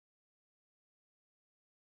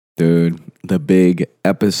Dude, the big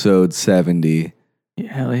episode 70.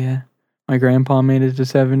 Yeah, hell yeah. My grandpa made it to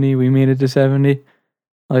 70. We made it to 70.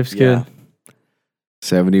 Life's good.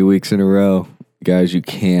 70 weeks in a row. Guys, you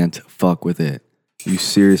can't fuck with it. You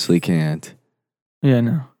seriously can't. Yeah,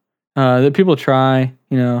 no. The people try,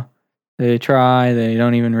 they try. They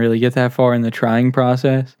don't even really get that far in the trying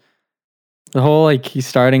process. The whole, he's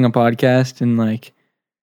starting a podcast and,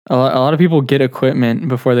 a lot of people get equipment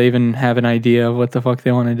before they even have an idea of what the fuck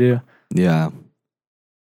they want to do. Yeah.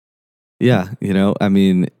 Yeah, I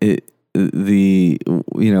mean, we're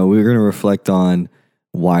going to reflect on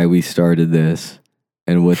why we started this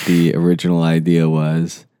and what the original idea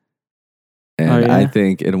was. And I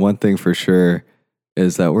think, and one thing for sure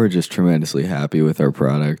is that we're just tremendously happy with our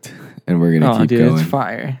product and we're going to keep going. It's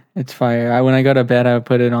fire. It's fire. When I go to bed, I would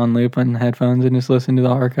put it on loop on headphones and just listen to the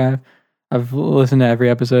archive. I've listened to every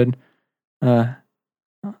episode.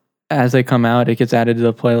 As they come out, it gets added to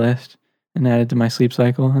the playlist and added to my sleep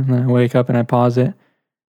cycle. And then I wake up and I pause it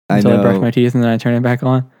until I brush my teeth and then I turn it back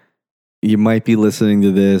on. You might be listening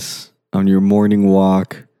to this on your morning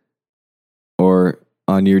walk or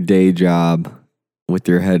on your day job with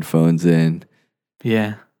your headphones in.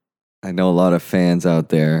 Yeah. I know a lot of fans out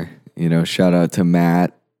there. Shout out to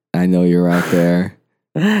Matt. I know you're out there.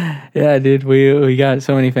 Yeah, dude. We got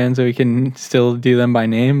so many fans that we can still do them by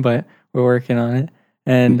name, but we're working on it.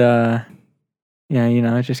 And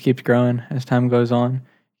it just keeps growing as time goes on.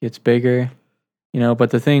 It gets bigger.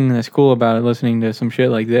 But the thing that's cool about listening to some shit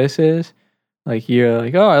like this is you're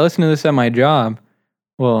like, oh, I listen to this at my job.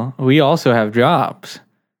 Well, we also have jobs.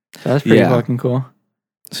 So that's pretty fucking cool.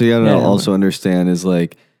 So you gotta also understand is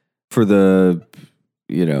for the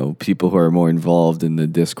people who are more involved in the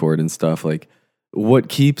Discord and stuff, what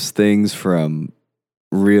keeps things from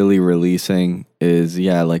really releasing is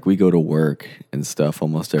we go to work and stuff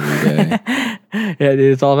almost every day. Yeah, dude,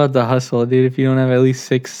 it's all about the hustle, dude. If you don't have at least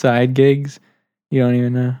 6 side gigs, you don't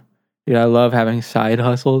even know. Dude, I love having side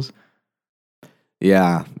hustles.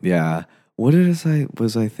 Yeah. What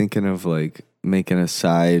was I thinking of making a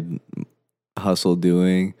side hustle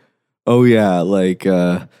doing? Oh yeah,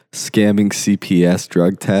 scamming CPS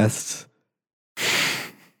drug tests.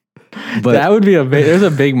 But that would be there's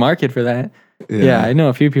a big market for that. Yeah, I know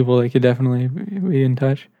a few people that could definitely be in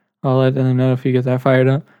touch. I'll let them know if you get that fired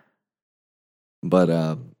up.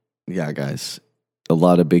 But guys, a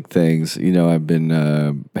lot of big things. I've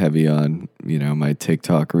been heavy on my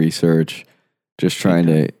TikTok research, just trying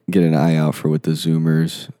to get an eye out for what the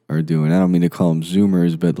Zoomers are doing. I don't mean to call them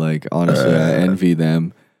Zoomers, but honestly, I envy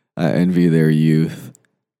them. I envy their youth.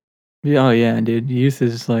 Oh yeah, dude. Youth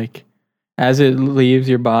is as it leaves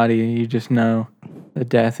your body, you just know that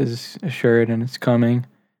death is assured and it's coming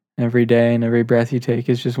every day, and every breath you take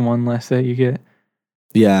is just one less that you get.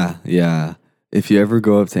 Yeah. If you ever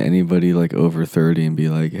go up to anybody over 30 and be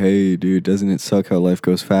like, hey, dude, doesn't it suck how life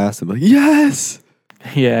goes fast? I'm like, yes!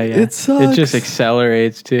 Yeah. It sucks. It just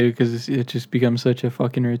accelerates too because it just becomes such a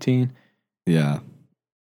fucking routine. Yeah.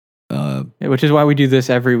 Which is why we do this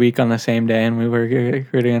every week on the same day, and we're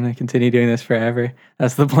going to continue doing this forever.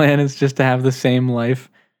 That's the plan, is just to have the same life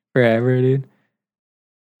forever, dude.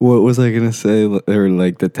 What was I going to say? Or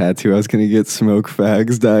the tattoo I was going to get, smoke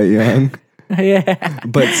fags, die young. Yeah.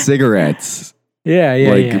 But cigarettes.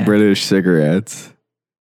 Yeah. British cigarettes.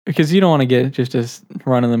 Because you don't want to get just a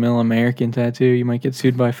run-of-the-mill American tattoo. You might get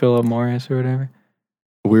sued by Philip Morris or whatever.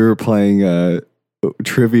 We were playing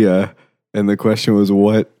trivia, and the question was,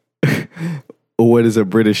 what is a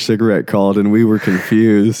British cigarette called? And we were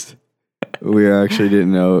confused. We actually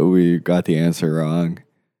didn't know. We got the answer wrong.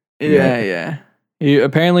 Yeah.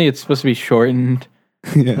 Apparently, it's supposed to be shortened.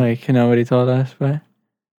 Yeah. Nobody told us, but...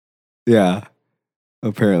 Yeah.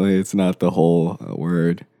 Apparently, it's not the whole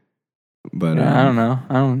word. But I don't know.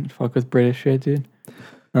 I don't fuck with British shit, dude.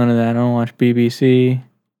 None of that. I don't watch BBC.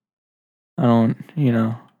 I don't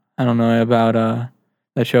know about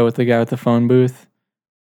that show with the guy with the phone booth.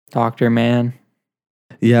 Dr. Man.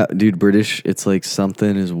 Yeah, dude, British, it's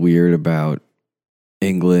something is weird about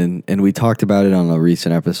England. And we talked about it on a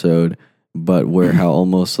recent episode, but how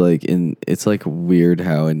almost it's weird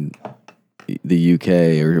how in the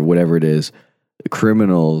UK or whatever it is,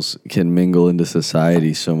 criminals can mingle into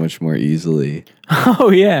society so much more easily. Oh,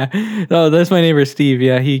 yeah. Oh, that's my neighbor, Steve.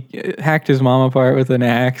 Yeah, he hacked his mom apart with an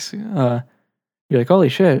axe. You're like, holy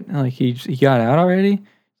shit. He got out already?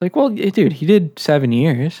 Well, dude, he did 7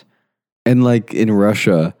 years. And in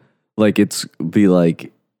Russia, it's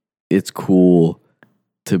cool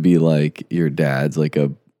to be your dad's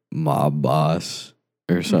a mob boss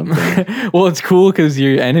or something. Well, it's cool because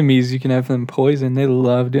your enemies, you can have them poisoned. They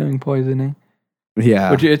love doing poisoning.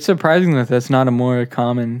 Yeah. Which it's surprising that that's not a more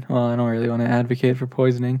common. Well, I don't really want to advocate for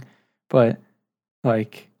poisoning, but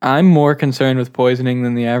like I'm more concerned with poisoning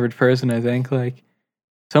than the average person. I think like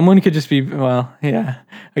someone could just be yeah.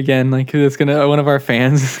 Again, like it's gonna one of our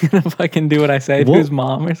fans is gonna fucking do what I say to his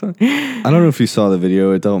mom or something. I don't know if you saw the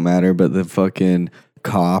video. It don't matter. But the fucking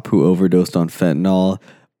cop who overdosed on fentanyl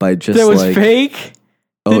by just that was like fake.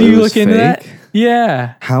 oh, Did it you was look into fake? that?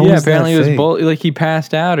 Yeah. How yeah, was that apparently fake? it was like he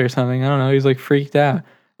passed out or something. I don't know. He was like freaked out.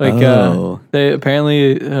 Like Oh. they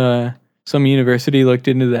apparently some university looked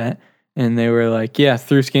into that and they were like, yeah,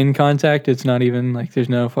 through skin contact, it's not even like there's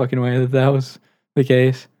no fucking way that was the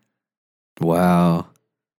case. Wow.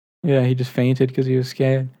 Yeah, he just fainted because he was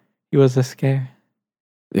scared. He was a scare.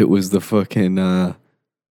 It was the fucking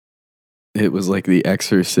it was like the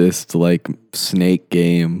Exorcist like Snake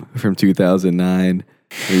game from 2009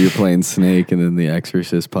 where you're playing Snake and then the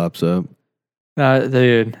Exorcist pops up.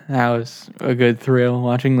 Dude, that was a good thrill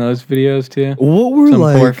watching those videos too. What were Some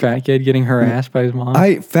like poor fat kid getting harassed by his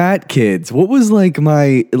mom. fat kids. What was like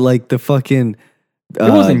my like the fucking it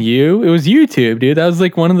wasn't you. It was YouTube, dude. That was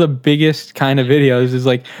like one of the biggest kind of videos is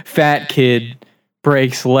like fat kid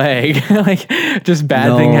breaks leg. Like just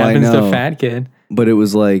bad thing happens to fat kid. But it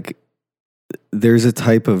was like there's a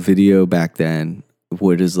type of video back then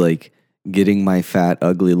what is like getting my fat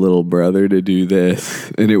ugly little brother to do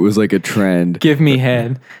this and it was like a trend. Give me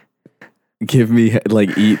head. Give me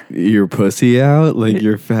like eat your pussy out like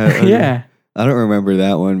your fat. Yeah. I don't remember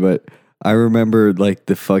that one, but I remember like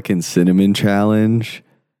the fucking cinnamon challenge.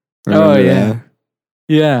 Remember yeah. that?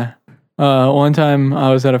 Yeah. One time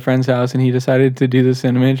I was at a friend's house and he decided to do the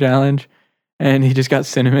cinnamon challenge and he just got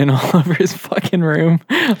cinnamon all over his fucking room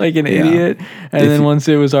like an idiot. And then once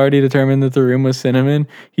it was already determined that the room was cinnamon,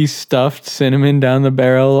 he stuffed cinnamon down the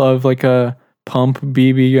barrel of like a pump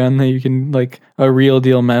BB gun that you can like a real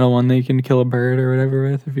deal metal one that you can kill a bird or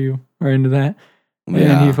whatever with if you are into that.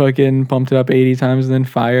 Yeah. And he fucking pumped it up 80 times and then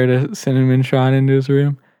fired a cinnamon shot into his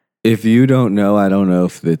room. If you don't know, I don't know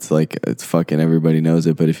if it's like it's fucking everybody knows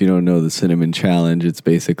it, but if you don't know the cinnamon challenge, it's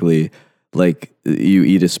basically like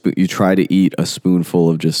you try to eat a spoonful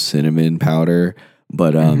of just cinnamon powder,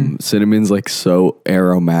 but cinnamon's like so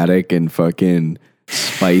aromatic and fucking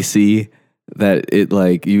spicy that it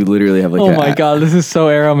like you literally have like oh my god, this is so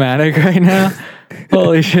aromatic right now.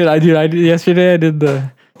 Holy shit, I did yesterday I did the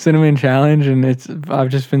cinnamon challenge and I've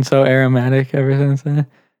just been so aromatic ever since then.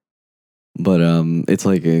 But it's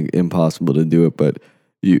like impossible to do it, but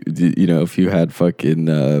you know if you had fucking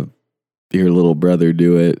your little brother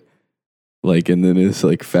do it like and then his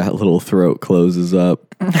like fat little throat closes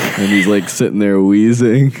up and he's like sitting there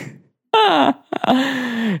wheezing. yeah,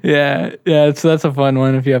 so that's a fun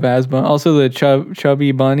one if you have asthma. Also the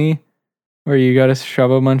chubby bunny where you gotta shove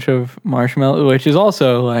a bunch of marshmallow, which is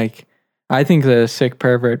also like I think the sick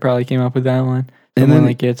pervert probably came up with that one. Someone and then,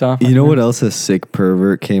 like gets off. You know what else a sick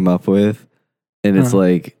pervert came up with? And it's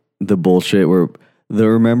like the bullshit where I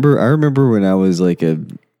remember when I was like a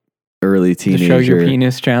early teenager. The show your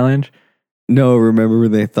penis challenge. No, remember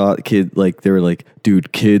when they thought they were like,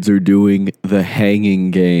 dude, kids are doing the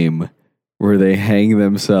hanging game where they hang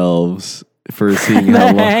themselves for seeing how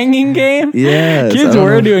long. Hanging game? Yeah. Kids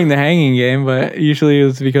were doing the hanging game, but usually it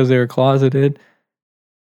was because they were closeted.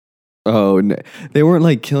 Oh, no. They weren't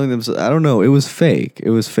like killing themselves. I don't know. It was fake. It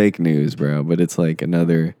was fake news, bro. But it's like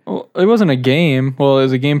another. Well, it wasn't a game. Well, it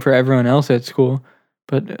was a game for everyone else at school.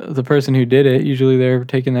 But the person who did it, usually they're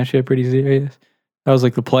taking that shit pretty serious. That was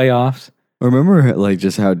like the playoffs. Remember like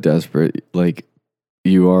just how desperate like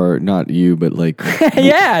you are, not you, but like.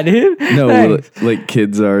 Yeah, dude. No, nice. Like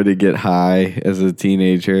kids are to get high as a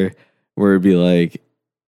teenager where it'd be like,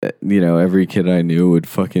 you know, every kid I knew would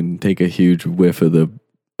fucking take a huge whiff of the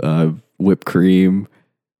whipped cream.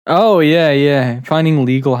 Oh yeah, finding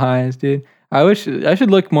legal highs, dude. I should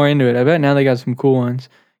look more into it. I bet now they got some cool ones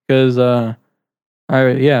because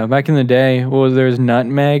back in the day, there was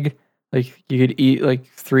nutmeg. Like you could eat like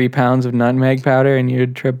 3 pounds of nutmeg powder and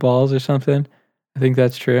you'd trip balls or something. I think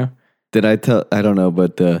that's true. Did I tell? I don't know,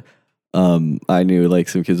 but I knew like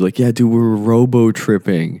some kids were like, yeah, dude, we're robo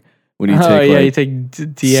tripping. When you take you take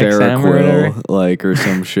DXM or whatever. Like or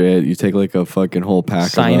some shit. You take like a fucking whole pack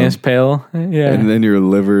sinus of pill. Yeah. And then your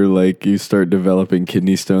liver, like you start developing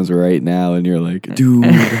kidney stones right now and you're like, dude,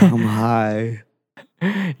 I'm high.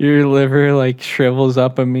 Your liver like shrivels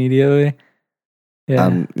up immediately.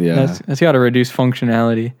 Yeah. That's got to reduce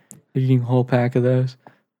functionality. Taking a whole pack of those.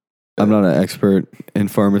 I'm not an expert in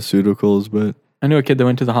pharmaceuticals, but I knew a kid that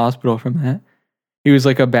went to the hospital from that. He was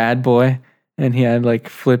like a bad boy. And he had like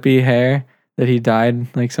flippy hair that he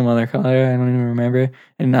dyed like some other color. I don't even remember.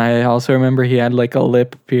 And I also remember he had like a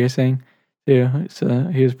lip piercing. too. So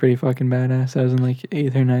he was pretty fucking badass. I was in like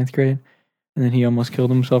 8th or 9th grade, and then he almost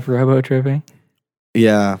killed himself robo tripping.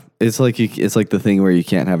 Yeah, it's like it's like the thing where you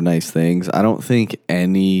can't have nice things. I don't think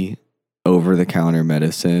any over-the-counter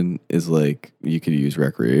medicine is like you could use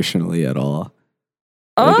recreationally at all.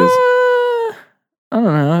 Like, I don't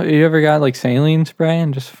know. You ever got like saline spray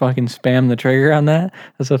and just fucking spam the trigger on that?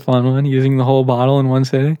 That's a fun one. Using the whole bottle in one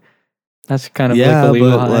sitting. That's kind of like a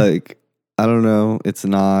legal but high. like I don't know. It's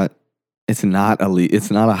not it's not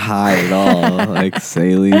a high at all. Like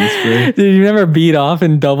saline spray. Dude, you never beat off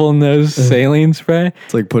and double nose saline spray?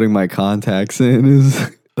 It's like putting my contacts in is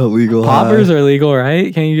a legal Poppers high. are legal,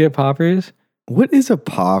 right? Can you get poppers? What is a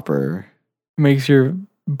popper? Makes your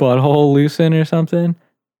butthole loosen or something.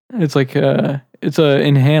 It's like it's a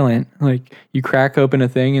inhalant. Like you crack open a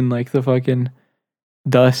thing and like the fucking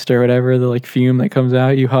dust or whatever, the like fume that comes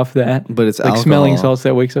out, you huff that. But it's like alcohol. smelling salts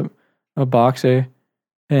that wakes up a boxer.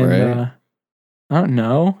 And Right. I don't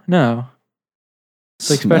know. No. It's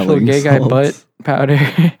like special Smelling gay guy salts. butt powder.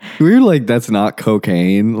 We were like, that's not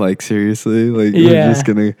cocaine. Like seriously, like we're Yeah. just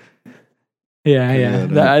gonna. Yeah.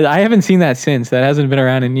 Yeah, I haven't seen that since. That hasn't been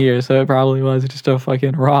around in years, so it probably was just a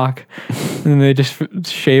fucking rock. And then they just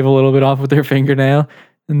shave a little bit off with their fingernail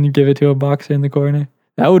and you give it to a boxer in the corner.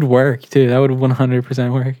 That would work too. That would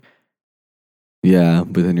 100% work. Yeah,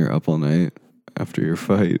 but then you're up all night after your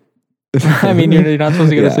fight. I mean, you're not supposed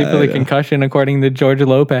to go to sleep Yeah, with I a know. concussion, according to George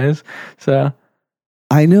Lopez. So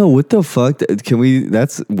I know. What the fuck? Can we?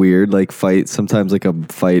 That's weird. Like fight. Sometimes like a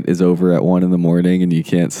fight is over at 1 a.m. and you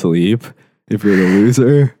can't sleep if you're the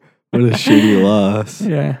loser. What a shitty loss.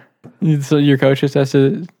 yeah, so your coach just has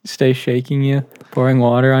to stay shaking you, pouring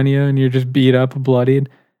water on you, and you're just beat up, bloodied.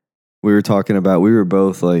 We were talking about. We were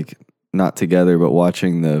both like not together, but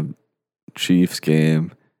watching the Chiefs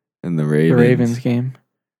game and the Ravens. The Ravens game.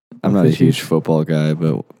 I'm with not the a huge Chiefs. football guy,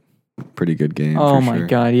 but pretty good game. Oh for my sure.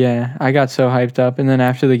 god, yeah. I got so hyped up, and then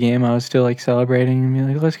after the game I was still like celebrating and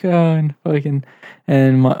being like, let's go, and fucking,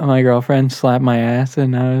 and my girlfriend slapped my ass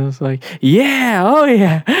and I was like, yeah, oh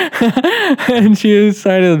yeah. And she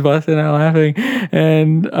started busting out laughing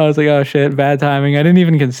and I was like, oh shit, bad timing. I didn't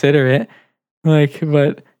even consider it. Like,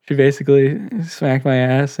 but she basically smacked my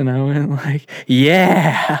ass and I went like,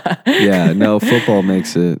 yeah. Yeah, no, football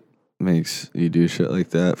makes you do shit like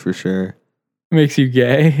that for sure. Makes you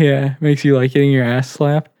gay, yeah. Makes you like getting your ass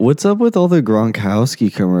slapped. What's up with all the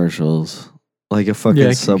Gronkowski commercials? Like a fucking Yeah,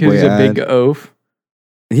 because Subway he's a ad. big oaf.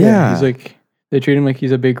 Yeah. He's like, they treat him like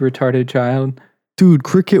he's a big retarded child. Dude,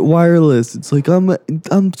 Cricket Wireless. It's like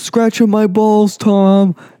I'm scratching my balls,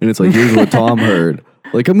 Tom. And it's like, here's what Tom heard.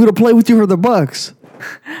 Like, I'm gonna play with you for the Bucks.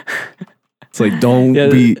 It's like, don't Yeah,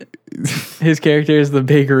 be. His character is the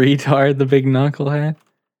big retard, the big knucklehead.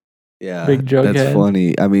 Yeah, Big jughead. that's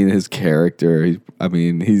funny. I mean, his character. He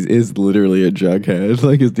is literally a jughead.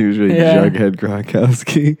 Like his dude's really Yeah. Jughead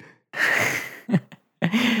Gronkowski.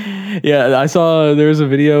 Yeah, I saw there was a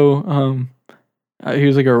video. He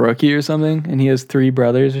was like a rookie or something, and he has 3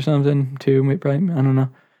 brothers or something, 2, maybe, probably, I don't know.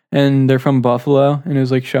 And they're from Buffalo, and it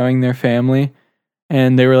was like showing their family,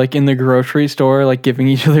 and they were like in the grocery store, like giving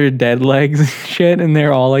each other dead legs and shit, and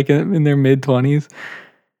they're all like in their mid-20s,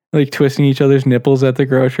 like twisting each other's nipples at the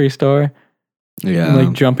grocery store, Yeah. and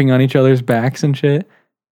like jumping on each other's backs and shit,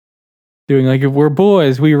 doing like, if we're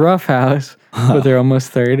boys, we roughhouse, but they're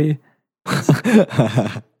almost 30.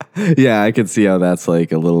 Yeah, I can see how that's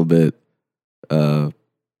like a little bit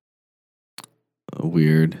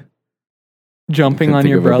weird. Jumping Couldn't on think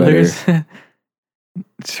your of a better- brothers,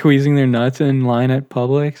 squeezing their nuts in line at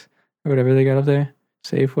Publix or whatever they got up there,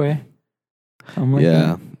 Safeway. Something like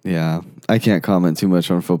Yeah, yeah. I can't comment too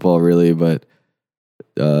much on football really, but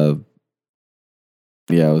yeah,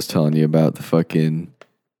 I was telling you about the fucking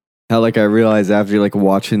how like I realized after like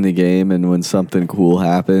watching the game and when something cool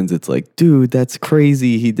happens, it's like, dude, that's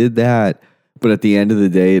crazy. He did that. But at the end of the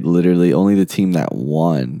day, it literally only the team that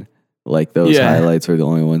won. Like those Yeah. highlights are the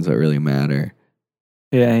only ones that really matter.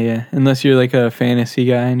 Yeah. Unless you're like a fantasy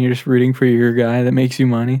guy and you're just rooting for your guy that makes you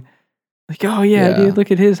money. Like, oh yeah, Yeah. dude, look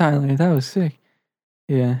at his highlight. That was sick.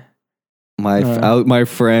 Yeah. My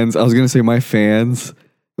friends, I was gonna say my fans,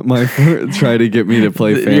 try to get me to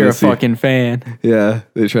play fantasy. You're a fucking fan. Yeah,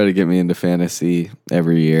 they try to get me into fantasy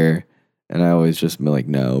every year, and I always just be like,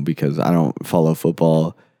 no, because I don't follow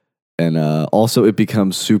football, and also it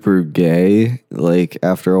becomes super gay like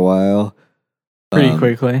after a while, Pretty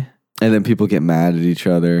quickly. and then people get mad at each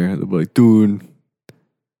other. They'll be like, dude,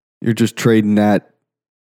 you're just trading that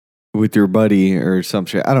with your buddy or some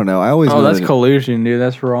shit. I don't know. I always Oh, that's wanted- collusion, dude.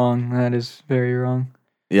 That's wrong. That is very wrong.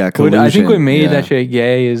 Yeah, I collusion. think what made yeah. that shit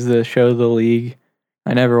gay is the show The League.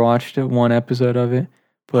 I never watched one episode of it,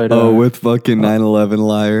 But with fucking 9/11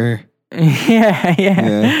 liar.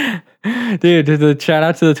 yeah. Dude, the shout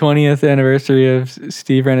out to the 20th anniversary of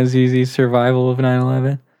Steve Renazzisi's survival of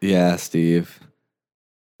 9/11. Yeah, Steve.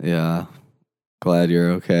 Yeah. Glad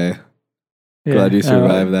you're okay. Yeah, Glad you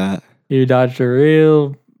survived that. You dodged a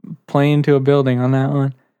real plane to a building on that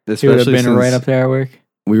one. Especially You would have been since right up there at work.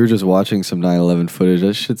 we were just watching some 9/11 footage.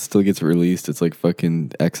 That shit still gets released. It's like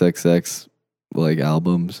fucking XXX like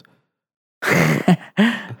albums.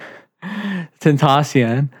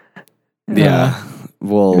 Tentacion. Yeah.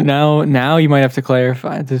 Well, now you might have to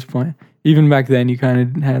clarify at this point. Even back then, you kind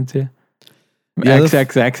of had to. Yeah,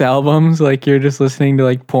 XXX albums, like you're just listening to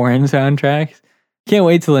like porn soundtracks. Can't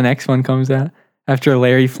wait till the next one comes out. After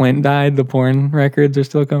Larry Flint died, the porn records are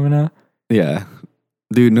still coming out. yeah.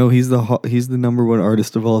 Dude, no, he's the number one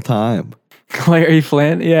artist of all time. Larry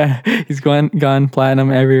Flint, yeah, he's gone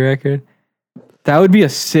platinum every record. That would be a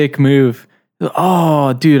sick move.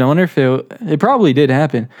 Oh, dude, I wonder if it probably did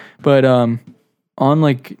happen, but on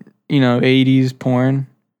like 80s porn,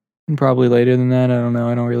 and probably later than that. I don't know.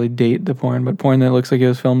 I don't really date the porn, but porn that looks like it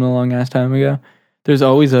was filmed a long ass time ago. There's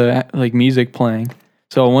always a like music playing.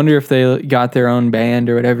 So I wonder if they got their own band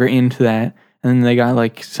or whatever into that, and then they got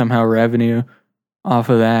like somehow revenue off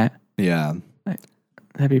of that. Yeah.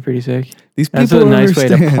 That'd be pretty sick. These That's people a nice way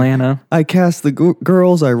to understand. plan them. I cast the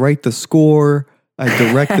girls, I write the score, I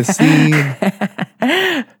direct the scene.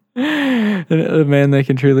 The man that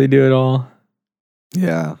can truly do it all.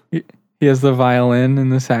 Yeah. He has the violin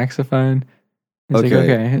and the saxophone. He's like,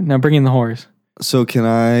 okay, now bring in the horse. So can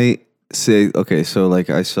I say, okay, so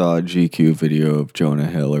like I saw a GQ video of Jonah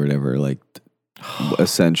Hill or whatever, like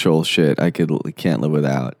essential shit I can't live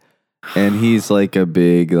without. And he's like a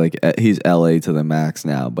big, like he's LA to the max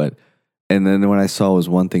now, and then when I saw was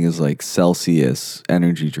one thing is like Celsius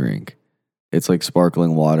energy drink. It's like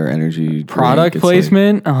sparkling water energy drink. Product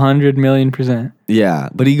placement, 100 million%. Yeah,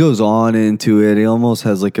 but he goes on into it. He almost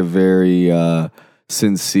has like a very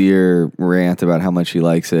sincere rant about how much he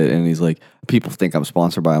likes it. And he's like, people think I'm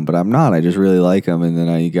sponsored by him, but I'm not. I just really like him. And then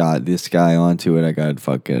I got this guy onto it.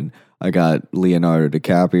 I got Leonardo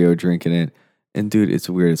DiCaprio drinking it. And dude, it's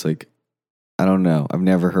weird. It's like, I don't know. I've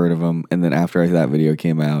never heard of him. And then after that video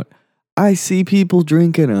came out, I see people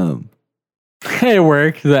drinking them. It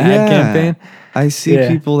worked, the ad campaign. I see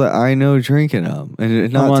people that I know drinking them.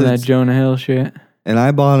 And I'm on that Jonah Hill shit. And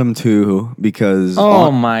I bought them too because...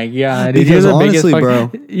 Oh my God. Because honestly,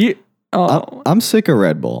 bro, I'm sick of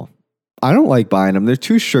Red Bull. I don't like buying them. They're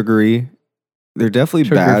too sugary. They're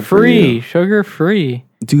definitely bad for you. Sugar-free.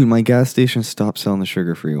 Dude, my gas station stopped selling the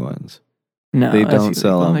sugar-free ones. No, they don't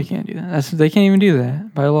sell them. They can't do that. They can't even do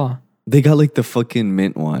that by law. They got like the fucking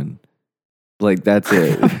mint one. Like, that's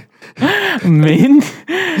it. Mint?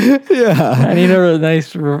 Yeah. I need a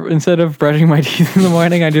nice, instead of brushing my teeth in the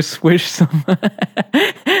morning, I just swish some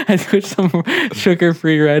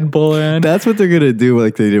sugar-free Red Bull around. That's what they're going to do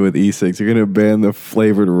like they did with e-cigs. They're going to ban the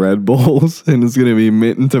flavored Red Bulls and it's going to be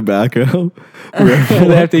mint and tobacco.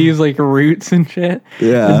 They have to use like roots and shit.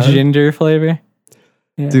 Yeah. The ginger flavor.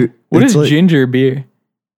 Yeah. Dude, what is ginger beer?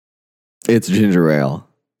 It's ginger ale.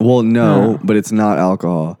 Well, no, but it's not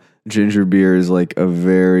alcohol. Ginger beer is like a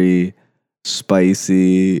very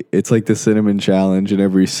spicy. It's like the cinnamon challenge in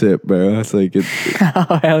every sip, bro. It's like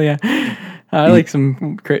oh hell yeah! I like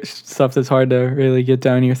some stuff that's hard to really get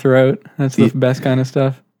down your throat. That's the best kind of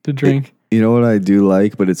stuff to drink. You know what I do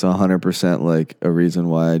like, but it's 100% like a reason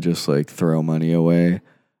why I just like throw money away.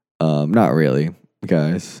 Not really,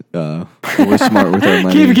 guys. We're smart with our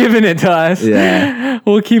money. Keep giving it to us. Yeah,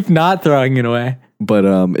 we'll keep not throwing it away. But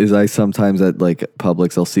is I sometimes at like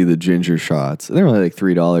Publix, I'll see the ginger shots. They're only like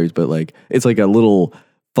 $3, but like it's like a little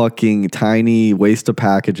fucking tiny waste of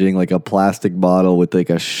packaging, like a plastic bottle with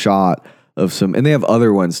like a shot of some. And they have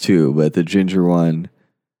other ones too, but the ginger one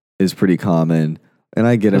is pretty common. And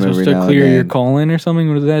I get them every now and then. Supposed to clear your colon or something?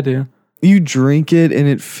 What does that do? You drink it and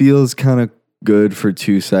it feels kind of good for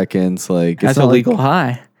 2 seconds. Like that's a legal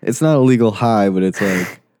high. It's not a legal high, but it's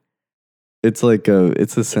like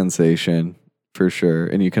it's a sensation. For sure.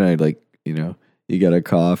 And you kind of like, you got a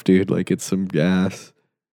cough, dude. Like it's some gas.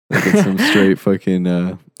 Like it's some straight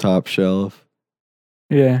fucking top shelf.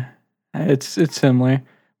 Yeah. It's similar.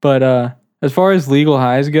 But as far as legal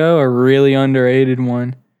highs go, a really underrated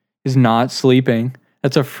one is not sleeping.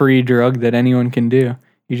 That's a free drug that anyone can do.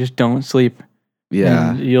 You just don't sleep.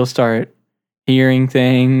 Yeah. And you'll start hearing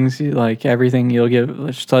things, like everything. You'll get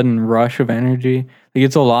a sudden rush of energy. Like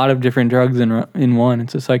it's a lot of different drugs in one.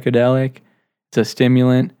 It's a psychedelic. It's a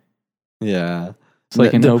stimulant. Yeah. It's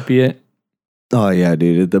like an opiate. Oh, yeah,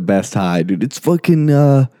 dude. The best high, dude. It's fucking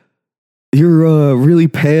You're really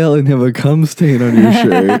pale and have a cum stain on your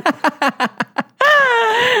shirt.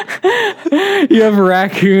 You have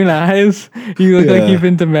raccoon eyes. You look like Yeah. you've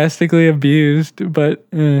been domestically abused. But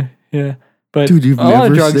yeah, but Dude, you've a lot never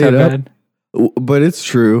of drugs stayed are up? bad. But it's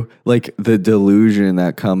true. Like the delusion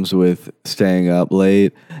that comes with staying up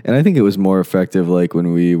late. And I think it was more effective like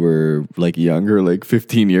when we were like younger, like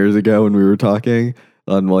 15 years ago when we were talking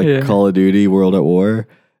on like Yeah. Call of Duty World at War.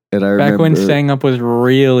 And I Back remember when staying up was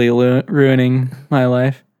really ruining my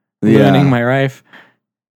life, ruining my life.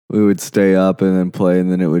 we would stay up and then play,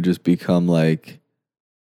 and then it would just become like,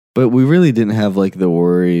 but we really didn't have like the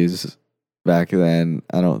worries back then.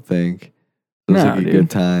 I don't think it was No, like a dude. good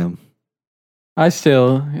time. I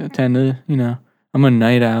still tend to, I'm a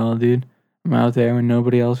night owl, dude. I'm out there when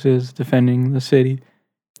nobody else is defending the city.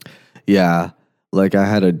 Yeah, like I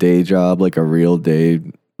had a day job, like a real day,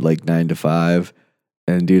 like 9 to 5,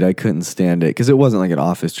 and dude, I couldn't stand it because it wasn't like an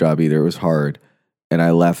office job either. It was hard, and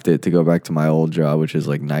I left it to go back to my old job, which is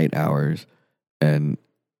like night hours, and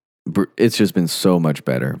it's just been so much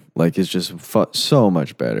better. Like it's just so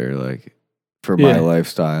much better, like for my Yeah.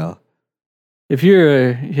 lifestyle. If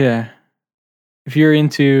you're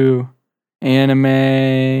into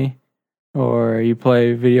anime or you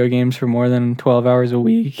play video games for more than 12 hours a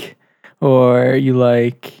week, or you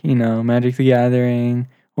like, Magic the Gathering,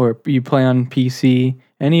 or you play on PC,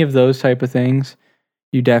 any of those type of things,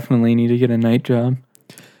 you definitely need to get a night job.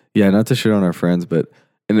 Yeah, not to shit on our friends, but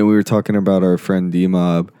and then we were talking about our friend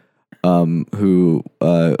D-Mob, who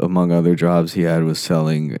among other jobs he had was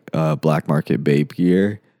selling black market vape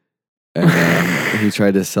gear. And he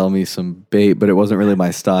tried to sell me some vape, but it wasn't really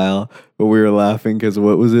my style. But we were laughing because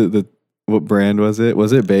what was it? What brand was it?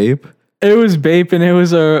 Was it vape? It was vape, and it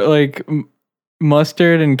was a like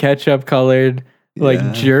mustard and ketchup colored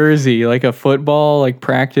Yeah. jersey, like a football like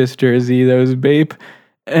practice jersey that was vape.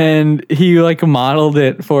 And he like modeled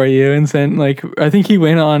it for you and sent I think he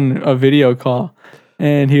went on a video call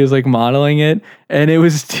and he was like modeling it, and it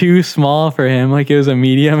was too small for him. Like it was a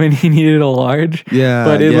medium and he needed a large. Yeah,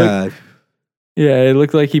 But it yeah. it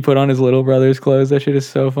looked like he put on his little brother's clothes. That shit is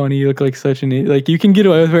so funny. You look like such an like you can get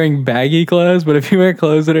away with wearing baggy clothes, but if you wear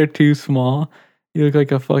clothes that are too small, you look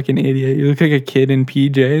like a fucking idiot. You look like a kid in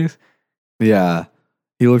PJs. Yeah.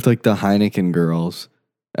 He looked like the Heineken girls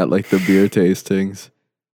at like the beer tastings.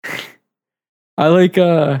 I like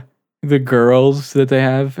the girls that they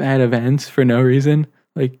have at events for no reason.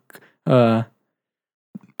 Like I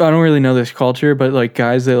don't really know this culture, but like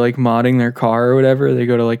guys that like modding their car or whatever, they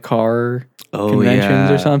go to like car conventions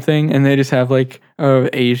or something, and they just have like a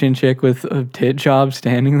Asian chick with a tit job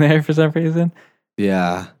standing there for some reason.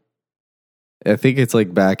 Yeah. I think it's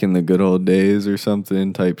like back in the good old days or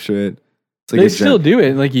something type shit. It's like They still do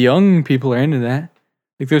it. Like young people are into that.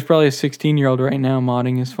 Like there's probably a 16-year-old right now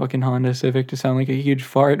modding his fucking Honda Civic to sound like a huge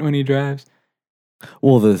fart when he drives.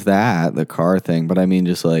 Well, there's the car thing, but I mean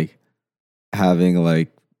just like having like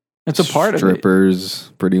That's a part of it.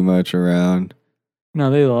 strippers pretty much around.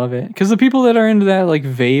 No, they love it. Because the people that are into that like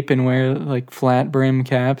vape and wear like flat brim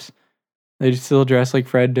caps, they just still dress like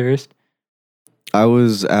Fred Durst. I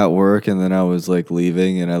was at work and then I was like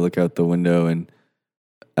leaving and I look out the window and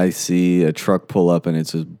I see a truck pull up and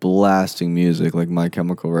it's just blasting music like My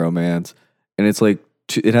Chemical Romance. And it's like,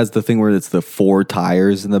 it has the thing where it's the 4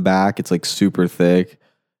 tires in the back. It's like super thick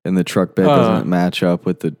and the truck bed doesn't match up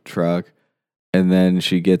with the truck. And then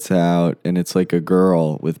she gets out and it's like a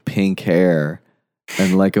girl with pink hair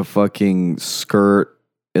and like a fucking skirt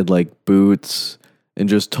and like boots and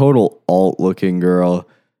just total alt looking girl,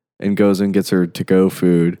 and goes and gets her to-go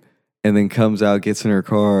food and then comes out, gets in her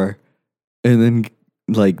car and then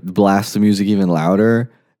like blasts the music even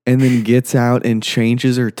louder and then gets out and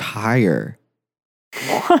changes her tire.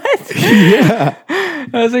 What? Yeah.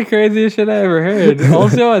 That's the craziest shit I ever heard.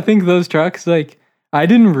 Also, I think those trucks, like, I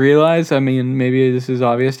didn't realize, I mean, maybe this is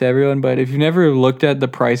obvious to everyone, but if you've never looked at the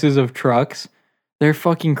prices of trucks, they're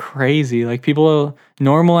fucking crazy. Like,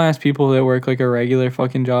 normal ass people that work like a regular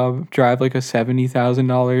fucking job drive like a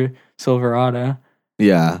 $70,000 Silverado.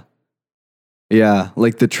 Yeah. Yeah.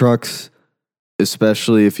 Like the trucks,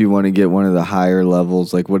 especially if you want to get one of the higher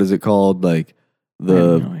levels, like what is it called? Like I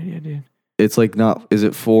have no idea, dude. It's like not, is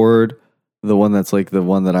it Ford? The one that's like the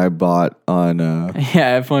one that I bought on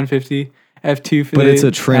Yeah, F-150, F-250. But it's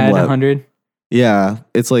a trim level. 100. Yeah,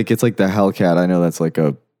 it's like the Hellcat. I know that's like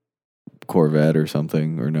a Corvette or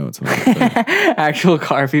something, or no, it's not. Actual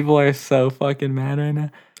car people are so fucking mad right now.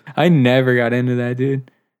 I never got into that, dude.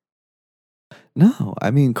 No, I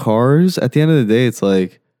mean cars. At the end of the day, it's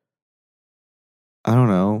like, I don't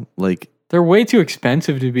know, like they're way too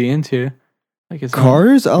expensive to be into. Like it's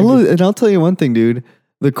cars. I'll tell you one thing, dude.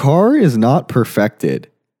 the car is not perfected.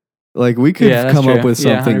 Like we could Yeah, that's come up true. with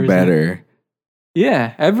Yeah, something 100%. better.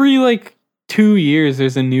 Yeah, every like 2 years,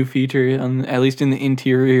 there's a new feature on at least in the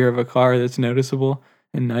interior of a car that's noticeable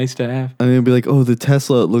and nice to have. I mean, it'd be like, oh, the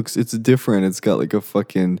Tesla it's different. It's got like a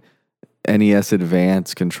fucking NES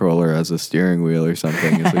Advance controller as a steering wheel or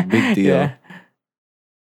something. It's like big deal. Yeah.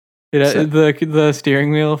 So- The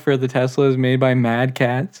steering wheel for the Tesla is made by Mad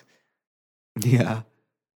Cats. Yeah.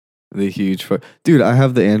 The huge dude, I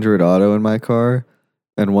have the Android Auto in my car,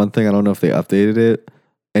 and one thing I don't know if they updated it,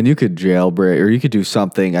 and you could jailbreak or you could do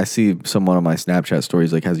something. I see someone on my Snapchat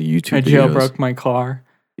stories like has a YouTube I videos. jailbroke my car.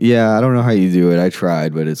 Yeah, I don't know how you do it. I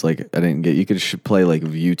tried, but it's like I didn't get. You could play like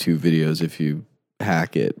YouTube videos if you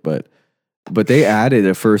hack it, but they added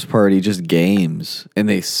a first party just games, and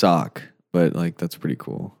they suck. But like that's pretty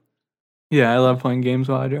cool. Yeah, I love playing games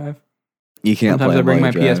while I drive. You can't Sometimes play I bring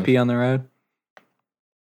my while you drive. PSP on the road.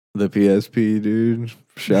 The PSP, dude.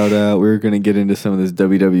 Shout out. We're gonna get into some of this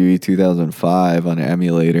WWE 2005 on an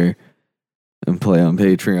emulator and play on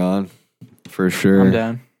Patreon for sure. I'm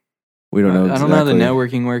down. We don't know. I don't know how the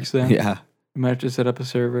networking works though. Yeah, You might have to set up a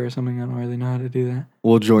server or something. I don't really know how to do that.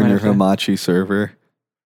 we'll join Might your have to. Hamachi server.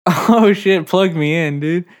 Oh shit, plug me in,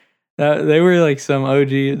 dude. They were like some OG.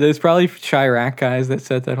 There's probably Chirac guys that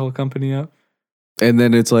set that whole company up. And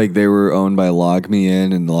then it's like they were owned by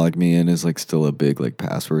LogMeIn, and LogMeIn is like still a big like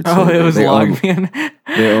password. Oh, server. it was They own- LogMeIn.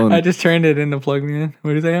 they own- I just turned it into Plug Me In.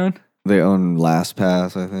 What do they own? They own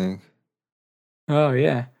LastPass, I think. Oh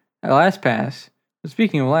yeah, LastPass.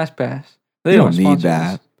 Speaking of LastPass, they You don't need sponsor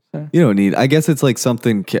that. us, so. You don't need. I guess it's like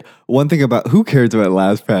something. One thing about who cares about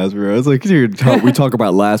LastPass, bro? It's like dude, we talk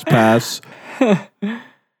about LastPass.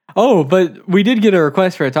 Oh, but we did get a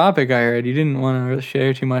request for a topic. I heard you didn't want to really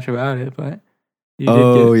share too much about it, but you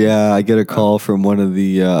Oh did get. yeah, I get a call from one of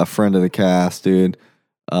the a friend of the cast, dude.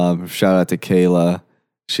 Shout out to Kayla.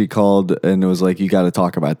 She called and it was like, "You got to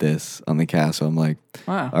talk about this on the cast." So I'm like,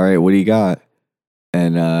 Wow. "All right, what do you got?"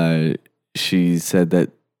 And she said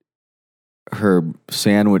that her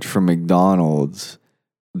sandwich from McDonald's,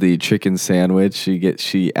 the chicken sandwich,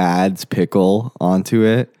 she adds pickle onto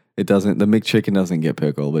it. It doesn't. The McChicken doesn't get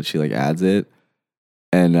pickle, but she like adds it,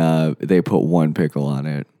 and they put one pickle on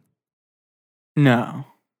it. No.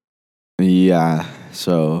 Yeah.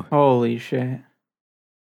 So Holy shit.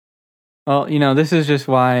 Well, this is just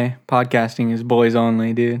why podcasting is boys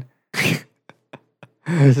only, dude.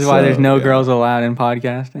 This is why there's no girls allowed in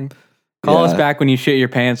podcasting. Call us Yeah. back when you shit your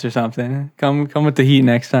pants or something. Come with the heat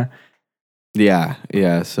next time. Yeah.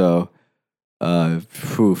 So,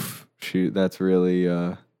 shoot, that's really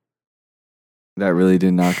that really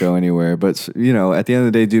did not go anywhere. But at the end of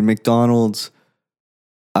the day, dude, McDonald's.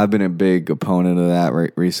 I've been a big opponent of that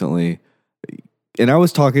recently, and I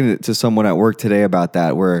was talking to someone at work today about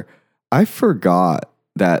that, where I forgot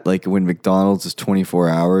that like when McDonald's is 24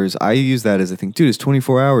 hours, I use that as a thing, dude. It's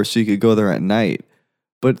 24 hours, so you could go there at night.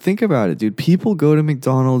 But think about it, dude. People go to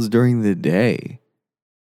McDonald's during the day.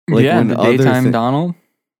 Like yeah, when the other daytime Donald.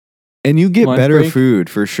 And you get Lunch better break? food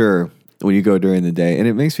for sure when you go during the day. And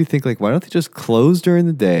it makes me think like, why don't they just close during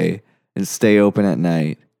the day and stay open at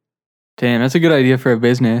night? Damn, that's a good idea for a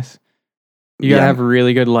business. You gotta Yeah. have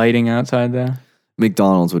really good lighting outside though.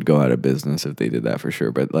 McDonald's would go out of business if they did that for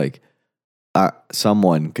sure. But like,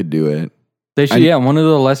 someone could do it. They should, one of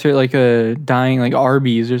the lesser, like dying, like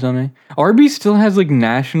Arby's or something. Arby's still has like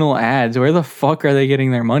national ads. Where the fuck are they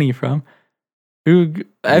getting their money from?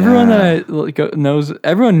 Everyone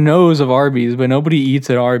knows of Arby's, but nobody eats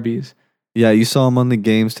at Arby's. Yeah, you saw them on the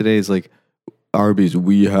games today. It's like, Arby's,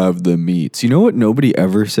 we have the meats. You know what nobody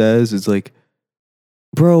ever says? It's like,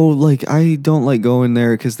 bro, like, I don't like going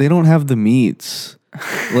there because they don't have the meats.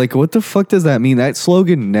 Like, what the fuck does that mean? That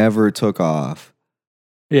slogan never took off.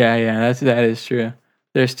 Yeah, that is true.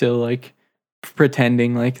 They're still like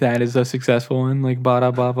pretending like that is a successful one, like blah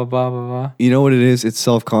blah blah blah blah blah. You know what it is? It's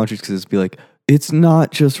self-conscious because it's be like, it's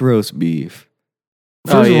not just roast beef.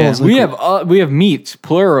 Oh yeah, it's like, we have meats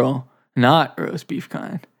plural, not roast beef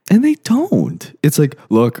kind. and they don't. It's like,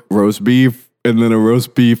 look, roast beef, and then a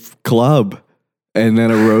roast beef club, and then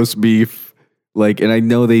a roast beef, like, and I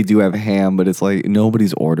know they do have ham, but it's like,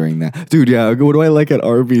 nobody's ordering that. Dude, yeah, what do I like at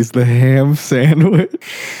Arby's? The ham sandwich.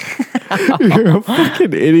 You're a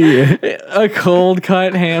fucking idiot. A cold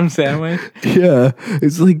cut ham sandwich. Yeah,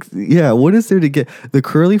 it's like, yeah, what is there to get? The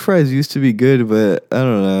curly fries used to be good, but I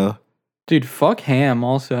don't know. Dude, fuck ham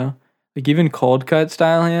also. Like even cold cut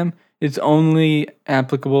style ham, it's only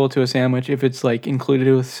applicable to a sandwich if it's like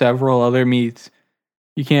included with several other meats.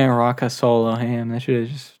 You can't rock a solo ham. That shit is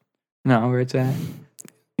just not where it's at.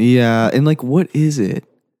 Yeah, and like, what is it?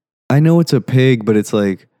 I know it's a pig, but it's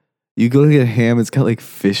like, You go get ham, it's got like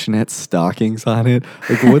fishnet stockings on it.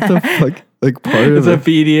 Like what the fuck? Like part It's of a it.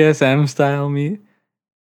 BDSM style meat.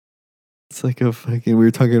 It's like a fucking. We were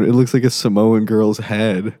talking. It looks like a Samoan girl's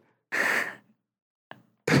head.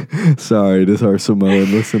 Sorry to our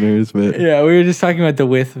Samoan listeners, but Yeah, we were just talking about the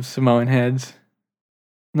width of Samoan heads,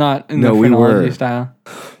 not in No, the we phrenology were. style.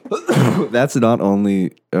 that's not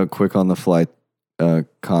only a quick on the fly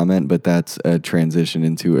comment, but that's a transition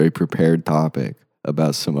into a prepared topic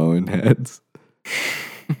about Samoan heads.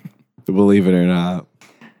 Believe it or not.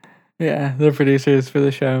 Yeah, the producers for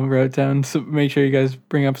the show wrote down. So make sure you guys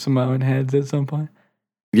bring up Samoan heads at some point.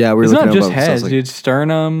 Yeah, we're It's looking not up just about- so I was heads, like, dude.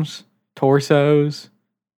 Sternums, torsos.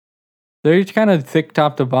 They're kind of thick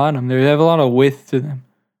top to bottom. They have a lot of width to them.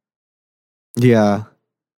 Yeah,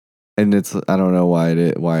 and it's I don't know why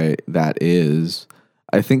that is.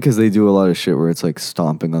 I think because they do a lot of shit where it's like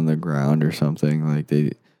stomping on the ground or something. Like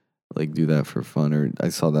they like do that for fun. Or I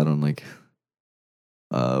saw that on like.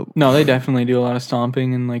 No, they definitely do a lot of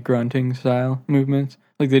stomping and like grunting style movements.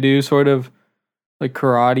 Like they do sort of like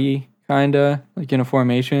karate, kinda like in a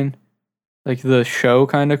formation, like the show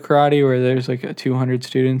kind of karate where there's like 200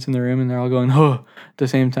 students in the room and they're all going huh at the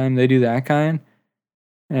same time. They do that kind,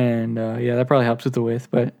 and yeah, that probably helps with the width.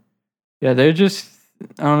 But yeah, they're just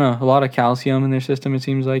I don't know, a lot of calcium in their system. It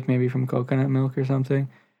seems like maybe from coconut milk or something.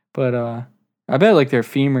 But I bet like their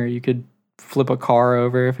femur, you could flip a car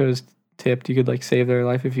over if it was tipped. You could like save their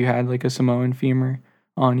life if you had like a Samoan femur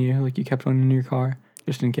on you, like you kept one in your car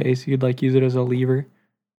just in case. You could like use it as a lever.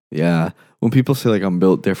 Yeah, when people say like I'm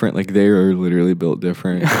built different, like they are literally built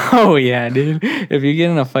different. Oh yeah, dude. If you get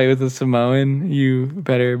in a fight with a Samoan, you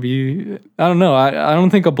better be. I don't know. I don't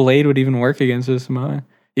think a blade would even work against a Samoan.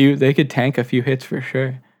 They could tank a few hits for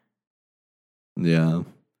sure. Yeah.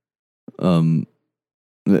 I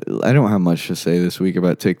don't have much to say this week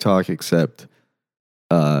about TikTok except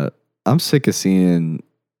I'm sick of seeing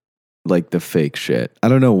like the fake shit. I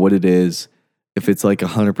don't know what it is. If it's like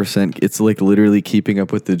 100%, it's like literally keeping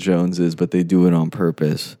up with the Joneses, but they do it on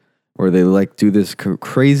purpose. Or they like do this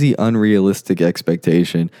crazy unrealistic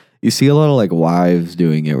expectation. You see a lot of like wives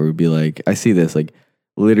doing it where it'd be like, I see this, like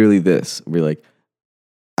literally this. We're like,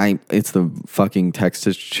 it's the fucking text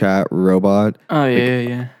to chat robot. Oh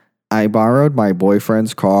yeah. I borrowed my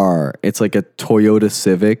boyfriend's car. It's like a Toyota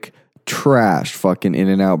Civic. Trashed. Fucking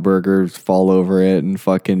In-N-Out burgers fall over it and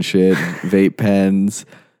fucking shit. Vape pens.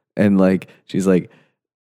 And like, she's like,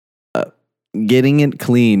 getting it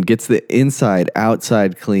clean. Gets the inside,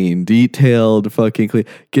 outside clean. Detailed fucking clean.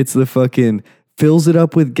 Gets the fucking, fills it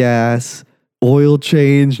up with gas. Oil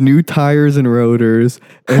change, new tires and rotors,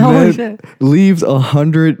 and Holy then shit. leaves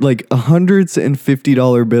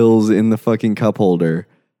 $150 bills in the fucking cup holder.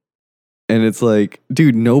 And it's like,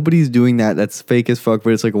 dude, nobody's doing that. That's fake as fuck.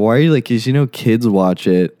 But it's like, why are you like? Because kids watch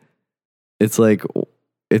it. It's like,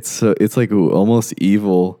 it's like almost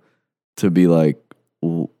evil to be like,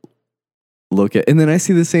 look at. And then I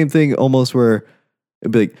see the same thing almost where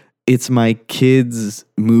it'd be like, it's my kids'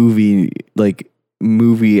 movie, like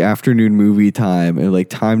afternoon movie time, and like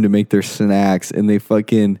time to make their snacks, and they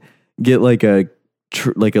fucking get like a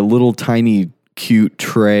little tiny cute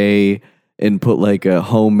tray. And put like a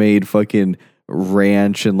homemade fucking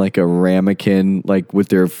ranch and like a ramekin, like with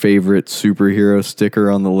their favorite superhero sticker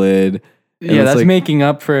on the lid. And Yeah, it's that's like, making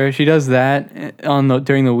up for. She does that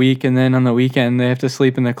during the week, and then on the weekend they have to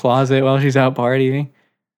sleep in the closet while she's out partying.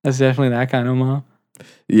 That's definitely that kind of mom.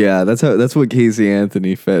 yeah, that's what Casey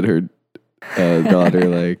Anthony fed her daughter,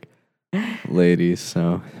 like ladies.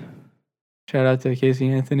 So Shout out to Casey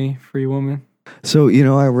Anthony, free woman. So,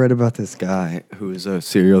 I read about this guy who is a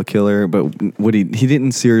serial killer, but what he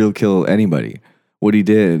didn't serial kill anybody. What he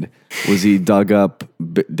did was he dug up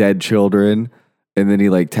dead children and then he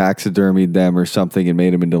like taxidermied them or something and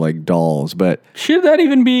made them into like dolls. But Should that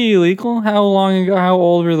even be illegal? How long ago? How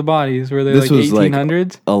old were the bodies? Were they This like was, like,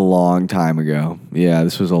 1800s? a long time ago. Yeah,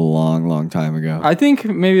 this was a long, long time ago. I think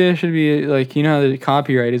maybe there should be like, you know how the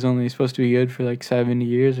copyright is only supposed to be good for like 70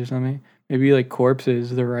 years or something. Maybe like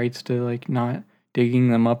corpses, the rights to like not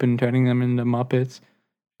digging them up and turning them into Muppets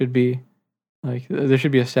should be like, there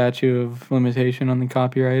should be a statute of limitation on the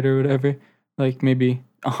copyright or whatever. Like maybe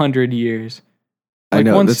 100 years. I Like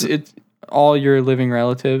know, once that's- it's all your living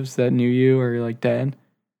relatives that knew you are like dead,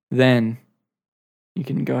 then you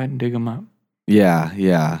can go ahead and dig them up. Yeah.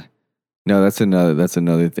 No, that's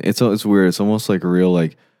another thing. It's weird. It's almost like real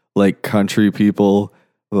like country people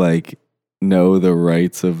like know the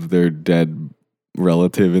rights of their dead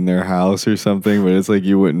relative in their house or something, but it's like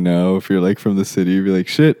you wouldn't know if you're like from the city. You'd be like,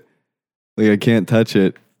 shit, like I can't touch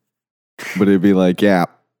it. But it'd be like, yeah,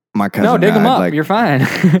 my cousin. No, dig them died, up. like- You're fine.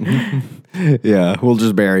 Yeah, we'll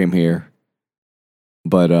just bury him here.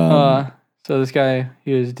 But So this guy,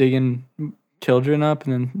 he was digging children up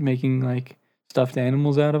and then making like stuffed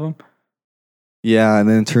animals out of them. yeah, and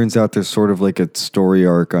then it turns out there's sort of like a story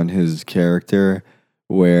arc on his character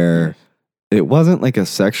where it wasn't like a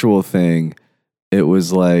sexual thing. It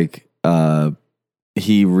was like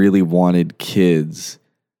he really wanted kids,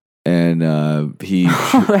 and he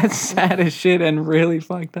That's sad as shit and really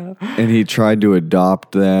fucked up. and he tried to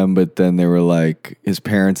adopt them, but then they were like his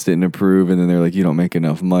parents didn't approve, and then they're like, you don't make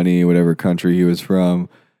enough money, whatever country he was from,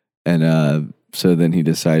 and so then he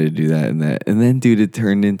decided to do that, and then dude, it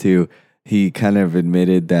turned into he kind of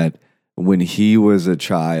admitted that when he was a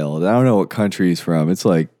child, I don't know what country he's from, it's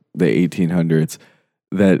like the 1800s.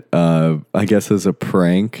 That I guess as a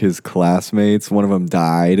prank, his classmates, one of them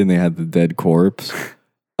died, and they had the dead corpse.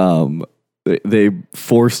 They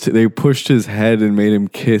pushed his head and made him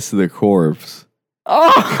kiss the corpse.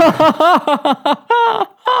 Oh,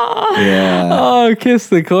 Yeah. Oh, Kiss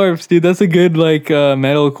the Corpse, dude. That's a good like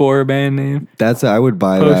metalcore band name. I would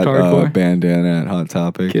buy that Post-hardcore. bandana at Hot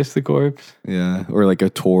Topic. Kiss the Corpse. Yeah, or like a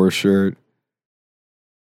tour shirt.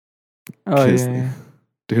 Oh Kiss- yeah.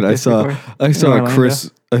 Dude, Kiss the Corpse. I saw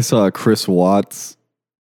Orlando. a Chris Watts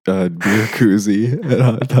beer koozie at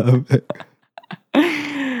Hot Topic.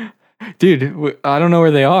 Dude, I don't know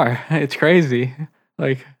where they are. It's crazy.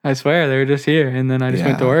 Like, I swear, they were just here, and then I just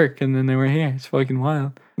went to Yeah. work, and then they were here. It's fucking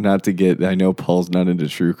wild. Not to get, I know Paul's not into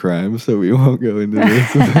true crime, so we won't go into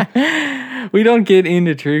this. We don't get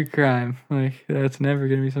into true crime. Like, that's never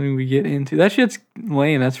gonna be something we get into. That shit's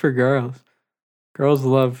lame. That's for girls. Girls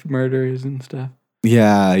love murderers and stuff.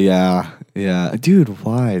 Yeah. Dude,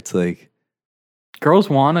 why? It's like, Girls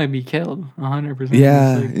wanna be killed, 100%.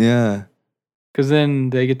 yeah. Because then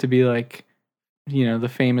they get to be like, you know, the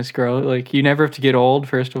famous girl. Like, you never have to get old,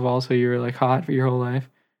 first of all, so you're like hot for your whole life.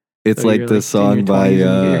 It's So like you're, the in song your by 20s and you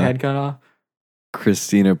get your head cut off.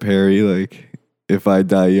 Christina Perry, like, if I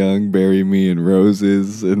die young, bury me in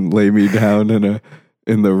roses and lay me down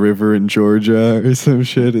in the river in Georgia or some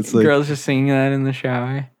shit. It's like, Girls just singing that in the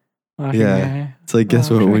shower. washing Yeah. their hair. it's like, guess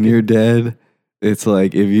Oh, what? When tricky. you're dead, it's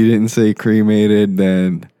like, if you didn't say cremated,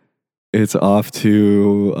 then it's off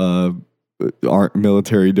to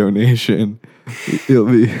military donation. It'll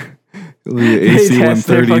be an AC test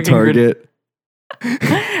their 130 fucking target.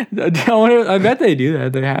 I bet they do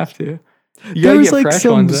that. They have to. You There gotta was get like fresh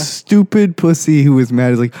some ones. stupid pussy who was mad.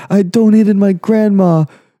 He's like, I donated my grandma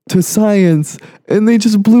to science, and they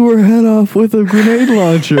just blew her head off with a grenade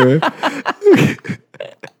launcher.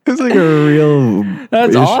 It's like a real.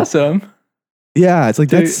 That's issue. awesome. Yeah, it's like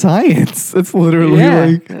Dude. that's science. That's literally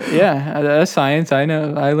like. That's science. I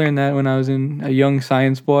know. I learned that when I was a young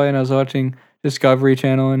science boy, and I was watching Discovery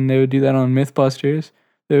Channel, and they would do that on MythBusters.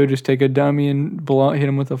 They would just take a dummy and hit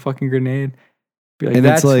him with a fucking grenade. Be like, And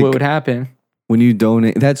it's that's like- what would happen. When you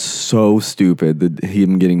donate, that's so stupid that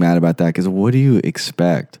him getting mad about that. Because what do you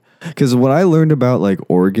expect? Because what I learned about like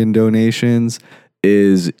organ donations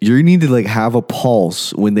is you need to like have a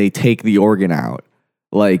pulse when they take the organ out.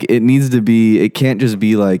 Like it needs to be, it can't just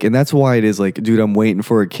be like, and that's why it is like, dude, I'm waiting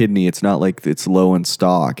for a kidney. It's not like it's low in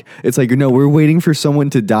stock. It's like, no, we're waiting for someone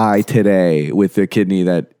to die today with a kidney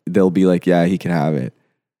that they'll be like, yeah, he can have it.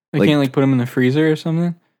 They like- can't like put him in the freezer or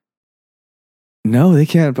something. No, they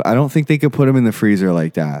can't. I don't think they could put them in the freezer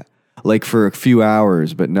like that, like for a few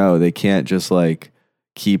hours. But no, they can't just like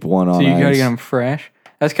keep one on So you gotta ice. get them fresh.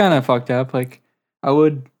 That's kind of fucked up. Like, I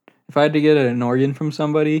would, if I had to get an organ from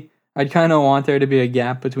somebody, I'd kind of want there to be a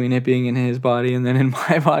gap between it being in his body and then in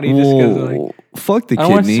my body, just because like Whoa, fuck the I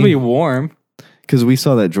don't want it to be kidney. warm. Because we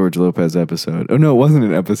saw that George Lopez episode. Oh no, it wasn't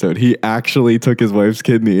an episode. He actually took his wife's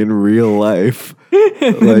kidney in real life.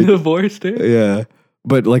 Like- Divorced it. Yeah,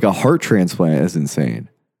 but like a heart transplant is insane.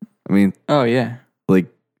 I mean, Oh yeah. like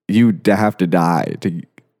you have to die to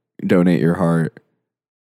donate your heart.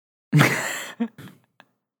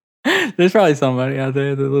 There's probably somebody out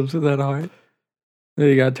there that lives with that heart. That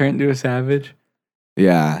you got turned into a savage.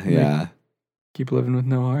 Yeah. Keep living with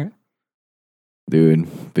no heart. Dude,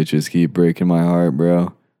 bitches keep breaking my heart,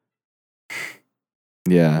 bro.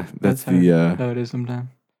 Yeah, that's how, the how it is sometimes.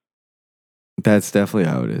 that's definitely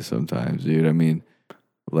how it is sometimes, dude. I mean,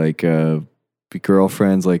 like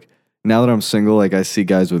girlfriends, like now that I'm single, like I see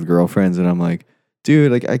guys with girlfriends and I'm like,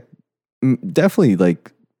 dude, like I definitely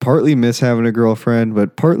like partly miss having a girlfriend,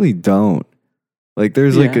 but partly don't. Like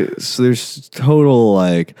there's like Yeah. there's total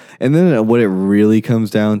like, and then what it really comes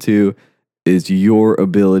down to is your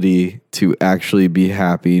ability to actually be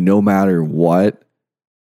happy no matter what.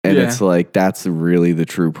 And Yeah. it's like that's really the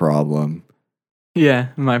true problem. Yeah,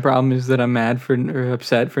 my problem is that I'm mad for or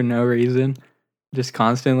upset for no reason. just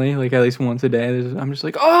constantly, like at least once a day. I'm just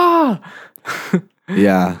like, oh,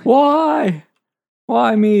 Yeah.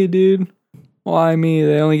 why me, dude? Why me?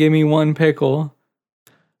 They only gave me one pickle.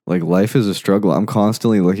 Like life is a struggle. I'm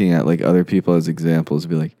constantly looking at like other people as examples to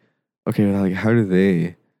be like, okay, like how do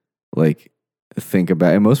they like think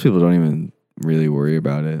about it? And most people don't even really worry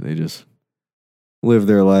about it. They just live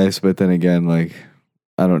their lives. But then again, like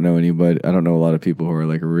I don't know a lot of people who are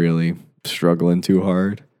like really struggling too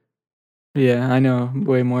hard. Yeah, I know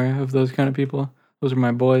way more of those kind of people. Those are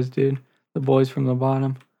my boys, dude. The boys from the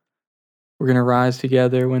bottom. We're going to rise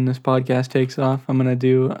together when this podcast takes off. I'm going to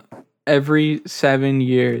do every 7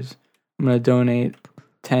 years, I'm going to donate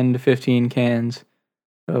 10 to 15 cans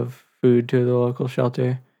of food to the local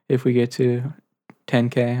shelter if we get to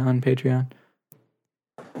 10K on Patreon.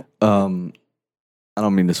 I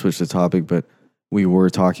don't mean to switch the topic, but we were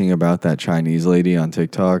talking about that Chinese lady on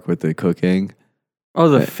TikTok with the cooking. Oh,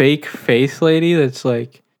 the fake face lady that's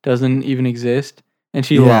like doesn't even exist. And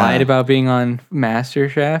she Yeah. lied about being on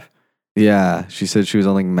MasterChef. Yeah, she said she was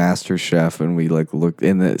on like MasterChef, and we like looked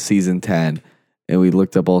in the season 10, and we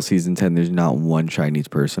looked up all season 10. There's not one Chinese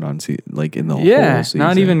person on like in the whole season.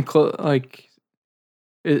 Not even like,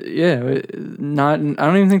 not. I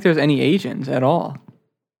don't even think there's any Asians at all.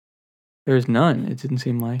 There's none. It didn't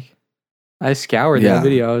seem like. I scoured that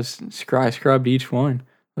video. I scrubbed each one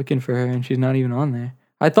looking for her, and she's not even on there.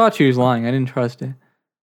 I thought she was lying. I didn't trust it.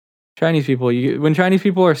 Chinese people, when Chinese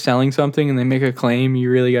people are selling something and they make a claim, you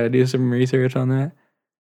really got to do some research on that.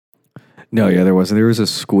 No, yeah, there wasn't. There was a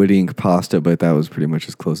squid ink pasta, but that was pretty much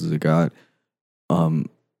as close as it got.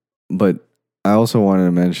 But I also wanted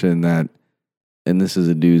to mention that, and this is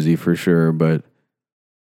a doozy for sure, but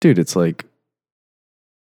dude, it's like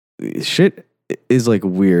shit is like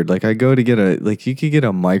weird. Like I go to get you could get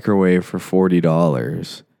a microwave for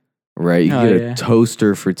 $40, right? You get a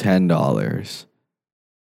toaster for $10.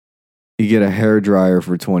 You get a hair dryer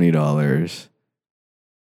for $20.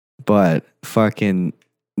 But fucking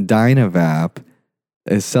Dynavap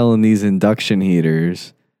is selling these induction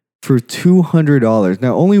heaters for $200.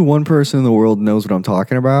 Now, only one person in the world knows what I'm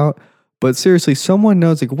talking about, but seriously, someone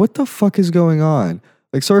knows, like, what the fuck is going on?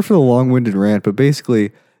 Like, sorry for the long-winded rant, but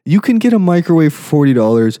basically, you can get a microwave for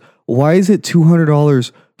 $40. Why is it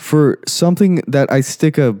 $200 for something that I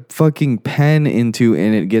stick a fucking pen into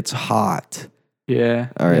and it gets hot? Yeah.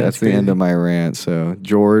 All right, that's the end of my rant. So,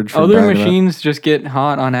 George. Other machines just get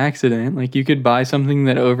hot on accident. Like, you could buy something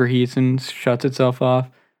that overheats and shuts itself off.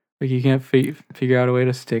 Like, you can't figure out a way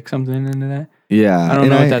to stick something into that. Yeah. I don't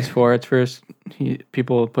know what that's for. It's for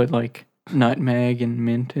people put, like, nutmeg and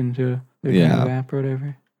mint into their Dynavap or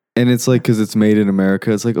whatever. And it's like, because it's made in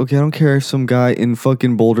America, it's like, okay, I don't care if some guy in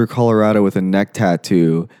fucking Boulder, Colorado with a neck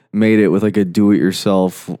tattoo made it with like a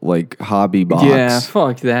do-it-yourself like hobby box. Yeah,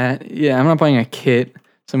 fuck that. Yeah, I'm not buying a kit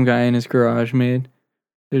some guy in his garage made.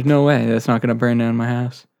 There's no way that's not going to burn down my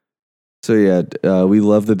house. So yeah, we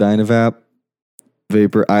love the Dynavap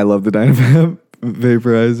vapor. I love the Dynavap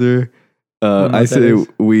vaporizer. I say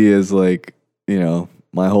we as like,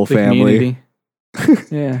 my whole the family. Community.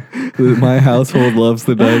 Yeah. My household loves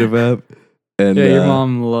the Dynavap. And yeah, your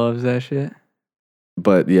mom loves that shit.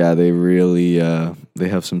 But yeah, they really they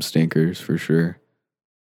have some stinkers for sure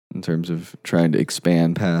in terms of trying to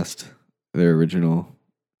expand past their original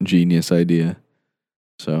genius idea.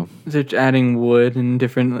 So they're adding wood and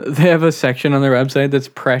different. They have a section on their website that's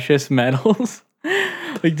precious metals.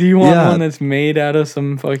 Like, do you want one that's made out of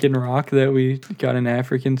some fucking rock that we got an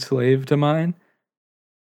African slave to mine?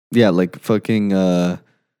 Yeah, like fucking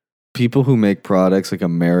people who make products, like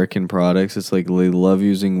American products, it's like they love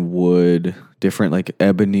using wood, different like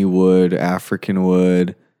ebony wood, African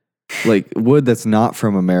wood, like wood that's not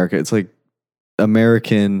from America. It's like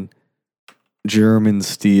American, German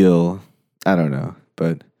steel. I don't know,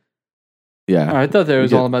 but yeah. I thought that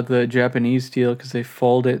was all about the Japanese steel because they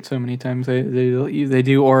fold it so many times. They do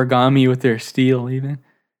origami with their steel even.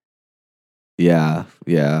 Yeah.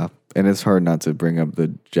 And it's hard not to bring up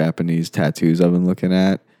the Japanese tattoos I've been looking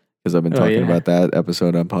at because I've been talking about that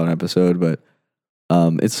episode upon episode. But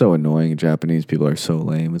it's so annoying. Japanese people are so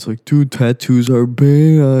lame. It's like, dude, tattoos are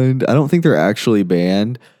banned. I don't think they're actually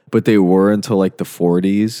banned, but they were until like the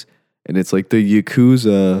 40s. And it's like the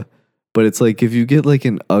Yakuza. But it's like if you get like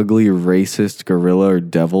an ugly racist gorilla or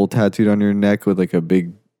devil tattooed on your neck with like a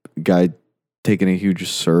big guy taking a huge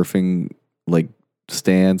surfing like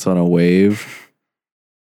stance on a wave,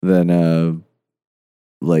 then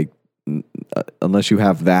unless you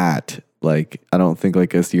have that, like I don't think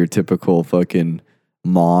like your typical fucking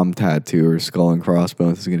mom tattoo or skull and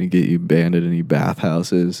crossbones is gonna get you banned at any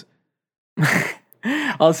bathhouses.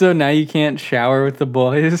 Also, now you can't shower with the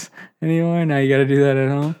boys anymore. Now you got to do that at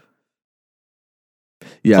home.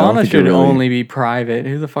 Yeah, I don't Sauna think it should really- only be private.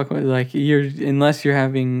 Who the fuck would, like, you're unless you're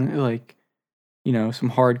having like, you know,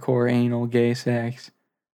 some hardcore anal gay sex.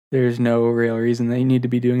 There's no real reason that you need to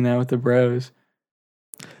be doing that with the bros.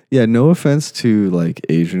 Yeah, no offense to like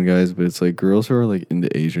Asian guys, but it's like girls who are like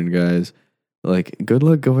into Asian guys, like good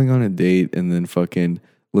luck going on a date and then fucking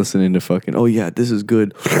listening to fucking, oh yeah, this is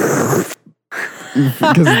good.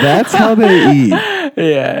 Because that's how they eat.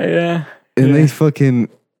 Yeah. And they fucking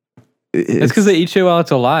It's because they eat shit while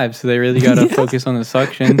it's alive, so they really gotta focus on the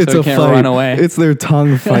suction it's so a it can't fight. run away. It's their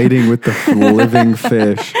tongue fighting with the living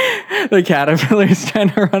fish. The caterpillar's trying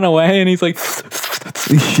to run away, and he's like,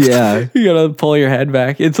 Yeah. you gotta pull your head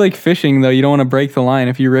back. It's like fishing, though. You don't want to break the line.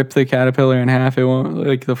 If you rip the caterpillar in half, it won't,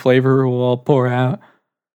 like, the flavor will all pour out.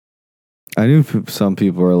 I knew some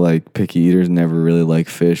people are like picky eaters, never really like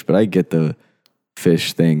fish, but I get the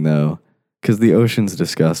fish thing though, because the ocean's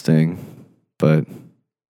disgusting. But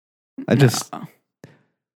I just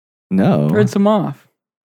no. Rinse them off.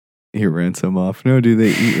 You rinse them off. No, do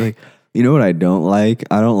they eat like? You know what I don't like?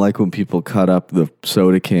 I don't like when people cut up the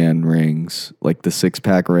soda can rings, like the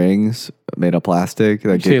 6-pack rings made of plastic.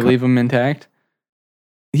 That So you leave them intact?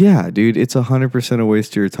 Yeah, dude, it's 100% a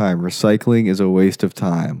waste of your time. Recycling is a waste of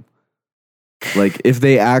time. Like, if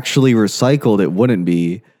they actually recycled, it wouldn't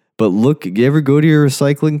be. But look, you ever go to your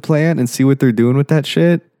recycling plant and see what they're doing with that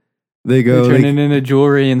shit? They go, They turn it into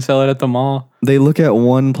jewelry and sell it at the mall. They look at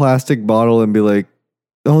one plastic bottle and be like,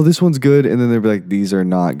 oh, this one's good. And then they'll be like, these are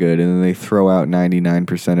not good. And then they throw out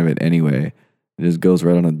 99% of it anyway. It just goes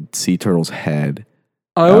right on a sea turtle's head.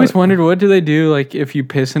 I always wondered, what do they do, like, if you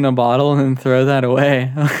piss in a bottle and then throw that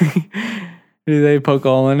away? Do they poke a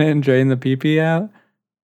hole in it and drain the pee-pee out?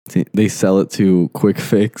 They sell it to Quick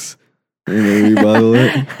Fix and they rebottle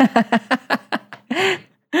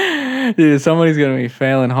it. Dude, somebody's going to be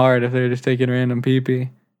failing hard if they're just taking random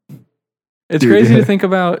pee-pee. It's Dude, crazy to think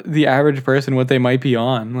about the average person, what they might be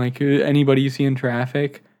on. Like, anybody you see in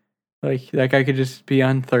traffic, like, that guy could just be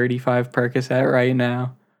on 35 Percocet right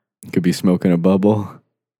now. Could be smoking a bubble.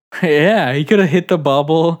 Yeah, he could have hit the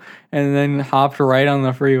bubble and then hopped right on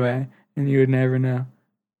the freeway, and you would never know.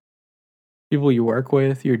 People you work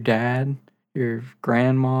with, your dad, your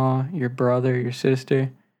grandma, your brother, your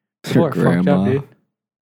sister. People are fucked up, dude.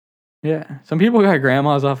 Yeah, some people got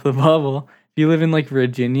grandmas off the bubble. If you live in, like,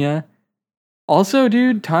 Virginia. Also,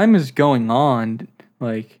 dude, time is going on.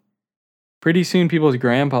 Like, pretty soon people's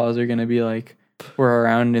grandpas are going to be like, were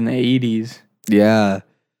around in the 80s. Yeah.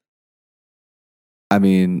 I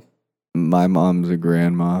mean, my mom's a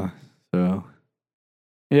grandma, so.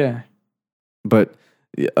 Yeah. But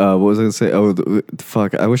what was I going to say? Oh,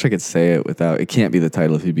 fuck. I wish I could say it without. It can't be the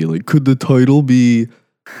title if you'd be like, could the title be.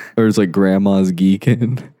 Or it's like Grandma's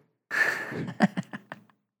Geekin'.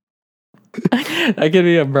 That could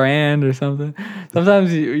be a brand or something.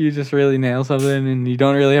 Sometimes you just really nail something and you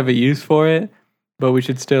don't really have a use for it, but we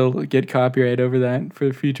should still get copyright over that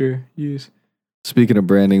for future use. Speaking of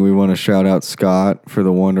branding, we want to shout out Scott for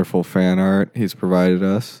the wonderful fan art he's provided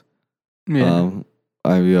us. Yeah.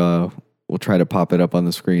 We'll try to pop it up on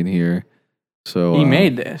the screen here. So he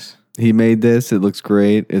made this. He made this. It looks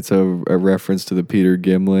great. It's a reference to the Peter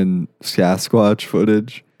Gimlin Sasquatch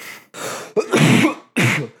footage.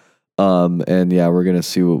 And yeah, we're gonna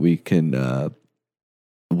see what we can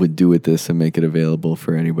would do with this and make it available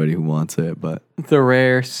for anybody who wants it. But the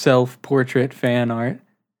rare self-portrait fan art.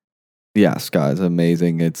 Yeah, Scott's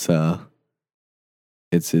amazing. It's a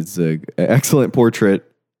excellent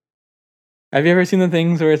portrait. Have you ever seen the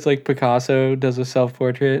things where it's like Picasso does a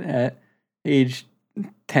self-portrait at age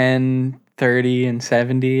 10, 30, and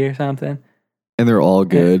 70 or something? And they're all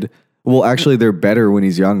good. Well, actually, they're better when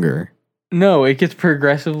he's younger. No, it gets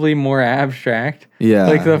progressively more abstract. Yeah.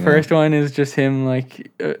 Like the first one is just him,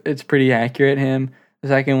 like, it's pretty accurate, him. The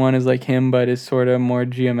second one is like him, but it's sort of more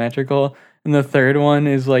geometrical. And the third one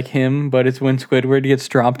is like him, but it's when Squidward gets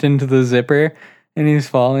dropped into the zipper and he's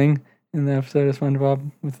falling in the episode of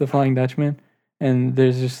SpongeBob with the Flying Dutchman. And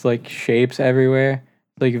there's just like shapes everywhere,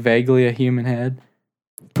 like vaguely a human head.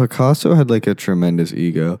 Picasso had like a tremendous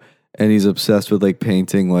ego, and he's obsessed with like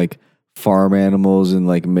painting like farm animals and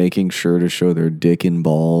like making sure to show their dick and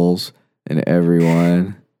balls and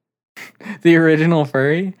everyone. The original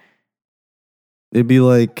furry? It'd be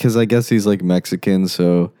like, because I guess he's like Mexican,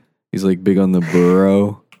 so he's like big on the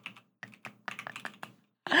burro.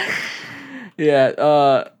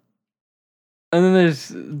 Yeah, and then there's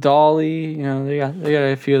Dolly. You know, they got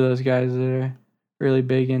a few of those guys that are really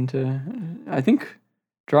big into. I think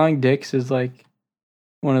drawing dicks is like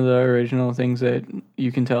one of the original things that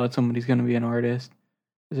you can tell that somebody's going to be an artist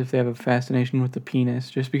is if they have a fascination with the penis,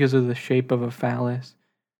 just because of the shape of a phallus.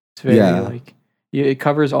 It's very like it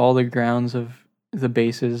covers all the grounds of the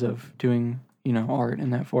bases of doing art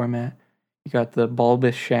in that format. You got the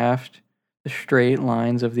bulbous shaft, the straight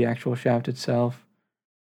lines of the actual shaft itself.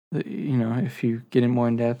 If you get in more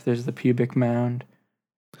in depth, there's the pubic mound.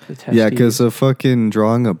 The testes. Yeah, because a fucking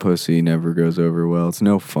drawing a pussy never goes over well. It's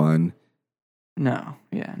no fun. No.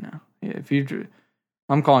 Yeah, if you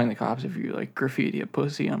I'm calling the cops if you like graffiti a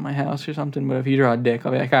pussy on my house or something, but if you draw a dick,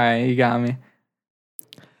 I'll be like, all right, you got me.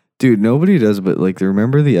 Dude, nobody does, but like,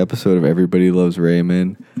 remember the episode of Everybody Loves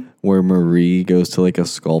Raymond where Marie goes to like a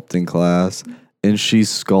sculpting class and she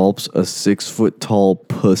sculpts a 6 foot tall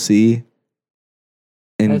pussy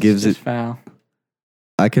and That's gives just it foul.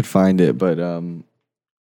 I could find it, but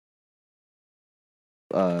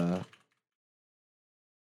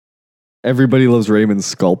Everybody Loves Raymond's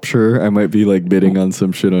sculpture. I might be like bidding on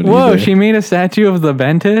some shit on Whoa, eBay. she made a statue of the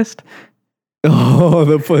dentist? Oh,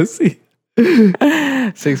 the pussy.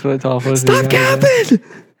 6 foot tall pussy. Stop capping!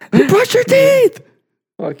 Brush your teeth!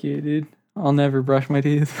 Fuck you, dude. I'll never brush my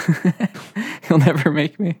teeth. You'll never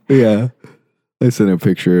make me. Yeah. I sent a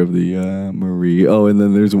picture of the Marie. Oh, and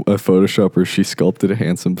then there's a Photoshop where she sculpted a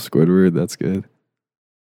handsome Squidward. That's good.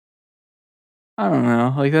 I don't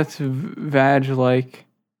know. Like, that's vag-like,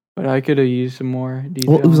 but I could have used some more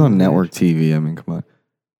detail. Well, it was on the network vag. TV. I mean, come on.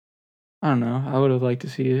 I don't know. I would have liked to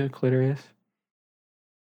see a clitoris.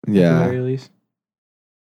 At the Yeah. very least.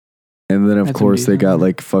 And then, of Had some course, they detail. got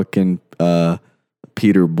like fucking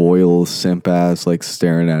Peter Boyle simp ass like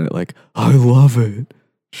staring at it like, I love it.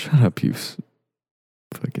 Shut up, you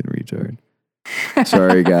fucking retard.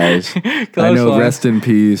 Sorry, guys. I know, rest in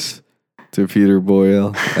peace to Peter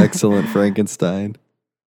Boyle. Excellent Frankenstein.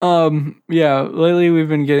 Yeah, lately we've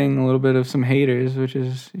been getting a little bit of some haters, which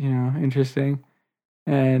is, interesting.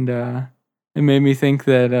 And it made me think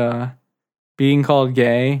that being called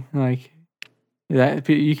gay, like that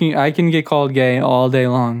I can get called gay all day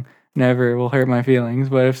long. Never will hurt my feelings.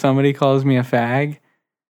 But if somebody calls me a fag,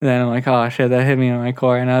 then I'm like, oh shit, that hit me on my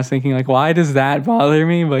core. And I was thinking, like, why does that bother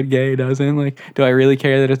me, but gay doesn't? Like, do I really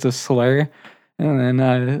care that it's a slur? And then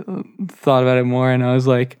I thought about it more, and I was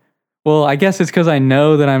like, well, I guess it's because I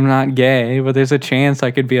know that I'm not gay, but there's a chance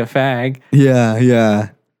I could be a fag. Yeah.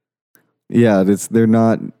 They're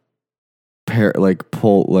not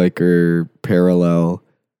or parallel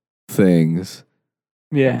things.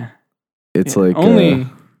 Yeah. It's Yeah. like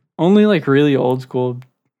only like really old school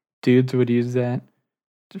dudes would use that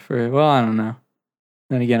for, well, I don't know.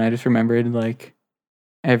 Then again, I just remembered like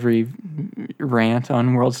every rant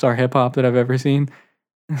on World Star Hip Hop that I've ever seen.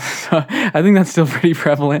 So I think that's still pretty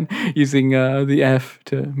prevalent, using the F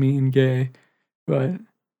to mean gay. But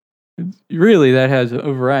really, that has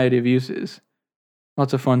a variety of uses.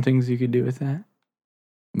 Lots of fun things you could do with that.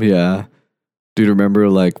 Yeah. Dude, remember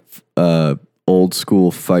like old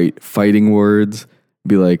school fighting words?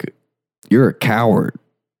 Be like, you're a coward.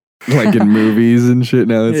 Like in movies and shit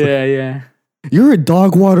now. It's Yeah. you're a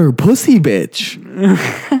dog water pussy bitch.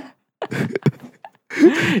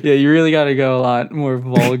 Yeah, you really got to go a lot more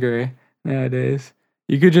vulgar nowadays.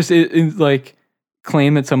 You could just like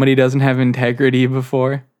claim that somebody doesn't have integrity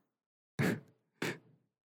before.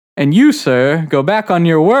 And you, sir, go back on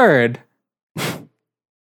your word.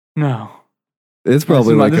 No. It's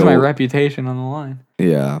probably this is my reputation on the line.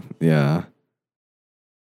 Yeah.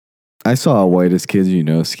 I saw a Whitest Kids You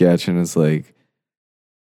Know sketch and it's like,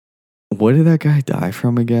 what did that guy die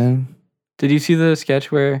from again? Did you see the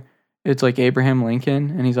sketch where it's like Abraham Lincoln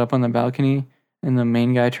and he's up on the balcony and the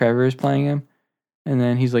main guy Trevor is playing him, and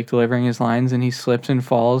then he's like delivering his lines and he slips and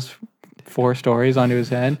falls 4 stories onto his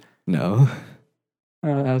head? No.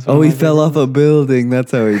 Oh, He fell off a building.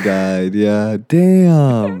 That's how he died. Yeah.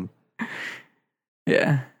 Damn.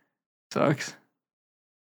 Yeah. Sucks.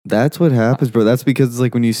 That's what happens, bro. That's because it's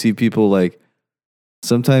like when you see people like,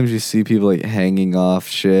 sometimes you see people like hanging off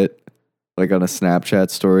shit, like on a Snapchat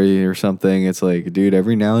story or something. It's like, dude,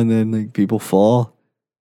 every now and then like people fall.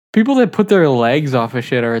 People that put their legs off of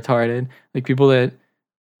shit are retarded. Like people that,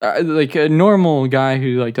 like a normal guy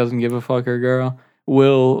who like doesn't give a fuck or girl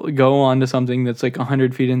will go onto something that's like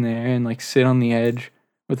 100 feet in the air and like sit on the edge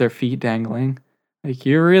with their feet dangling. Like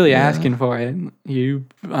you're really asking for it.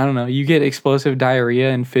 I don't know, you get explosive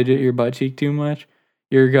diarrhea and fidget your butt cheek too much,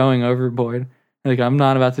 you're going overboard. Like I'm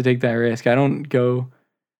not about to take that risk. I don't go,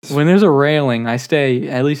 when there's a railing, I stay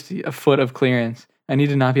at least a foot of clearance. I need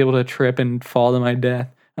to not be able to trip and fall to my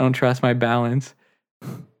death. I don't trust my balance.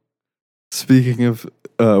 Speaking of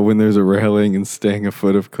when there's a railing and staying a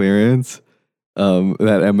foot of clearance, that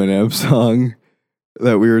Eminem song,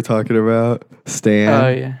 that we were talking about, Stan, Oh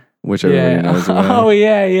yeah. which everybody knows about. Oh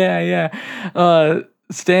yeah.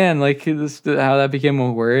 Stan, like this, how that became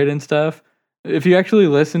a word and stuff. If you actually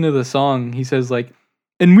listen to the song, he says like,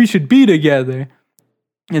 "And we should be together."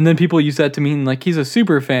 And then people use that to mean like he's a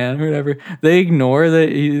super fan or whatever. They ignore that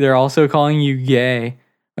they're also calling you gay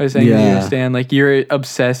by saying that Yeah. you're Stan. Like you're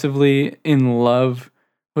obsessively in love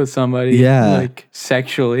with somebody. Yeah. Like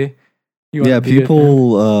sexually. You wanna Yeah, be with them.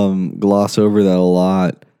 people gloss over that a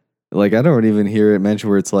lot. Like I don't even hear it mentioned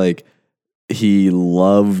where it's like he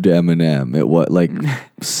loved Eminem. It what like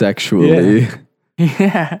sexually.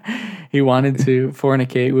 Yeah. He wanted to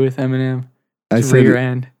fornicate with Eminem. I His said rear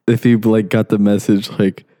end. if he like got the message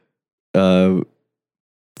like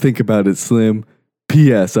think about it, Slim.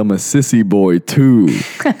 P.S. I'm a sissy boy too.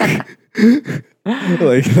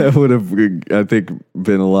 Like that would have, I think,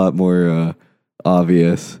 been a lot more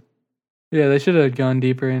obvious. Yeah, they should have gone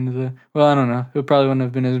deeper into the. Well, I don't know. It probably wouldn't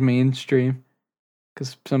have been as mainstream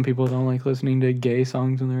because some people don't like listening to gay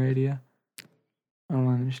songs on the radio. I don't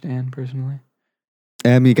understand personally.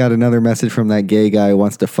 Em, you got another message from that gay guy who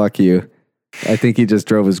wants to fuck you. I think he just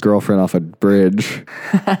drove his girlfriend off a bridge.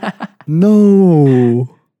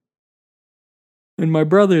 No. And my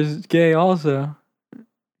brother's gay also.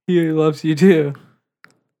 He loves you too.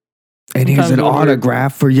 And here's Sometimes an I'll hear-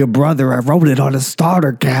 autograph for your brother. I wrote it on a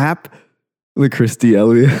starter cap. Look, Christy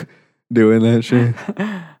Elliott doing that shit.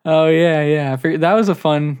 Oh yeah. That was a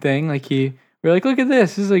fun thing. Like we're like, look at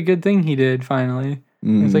this. This is a good thing he did finally.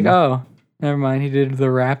 It's like, oh, never mind. He did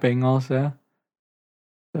the rapping also.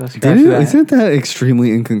 So scratch that. Isn't that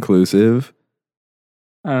extremely inconclusive?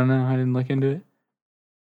 I don't know. I didn't look into it.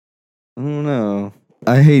 I don't know.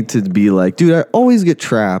 I hate to be like, dude, I always get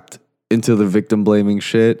trapped into the victim blaming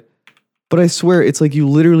shit. But I swear, it's like you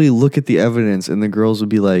literally look at the evidence and the girls would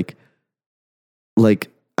be like,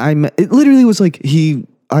 it literally was like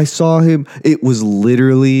I saw him. It was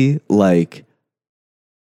literally like,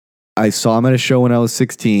 I saw him at a show when I was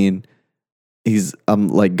 16.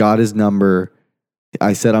 Like, got his number.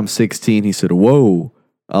 I said, I'm 16. He said, whoa,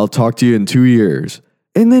 I'll talk to you in 2 years.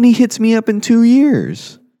 And then he hits me up in 2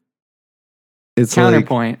 years. It's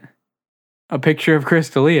Counterpoint. A picture of Chris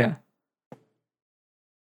D'Elia.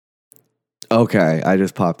 Okay, I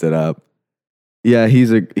just popped it up. Yeah,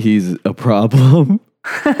 he's a problem.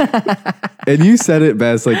 And you said it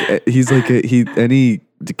best. Like he's like any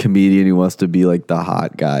comedian who wants to be like the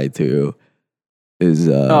hot guy too is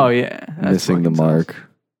oh yeah, that's missing the fucking mark. sus.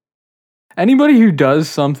 Anybody who does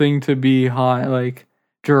something to be hot, like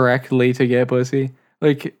directly to get pussy,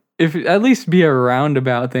 like if at least be a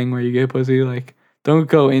roundabout thing where you get pussy. Like don't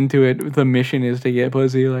go into it. The mission is to get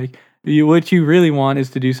pussy. Like what you really want is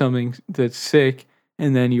to do something that's sick,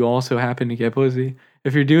 and then you also happen to get pussy.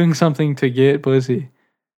 If you're doing something to get pussy,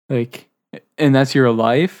 like, and that's your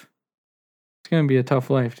life, it's gonna be a tough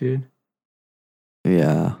life, dude.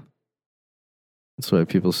 Yeah, that's why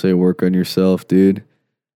people say work on yourself, dude.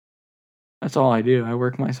 That's all I do. I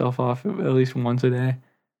work myself off at least once a day.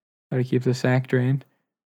 Try to keep the sack drained.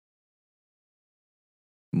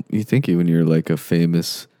 You think when you're like a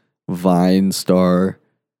famous Vine star,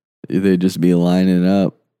 they'd just be lining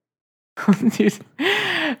up. Dude,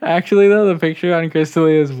 actually, though, the picture on Chris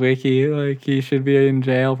D'Elia's wiki, like he should be in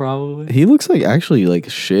jail probably. He looks like actually like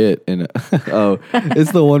shit. And oh,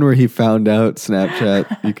 it's the one where he found out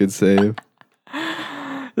Snapchat you could save.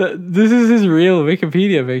 This is his real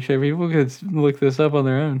Wikipedia picture. People could look this up on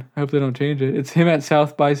their own. I hope they don't change it. It's him at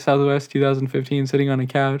South by Southwest 2015 sitting on a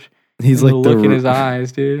couch. He's And like the look in his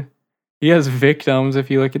eyes, dude. He has victims.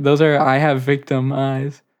 If you look at those, I have victim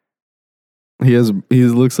eyes. He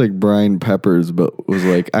looks like Brian Peppers, but was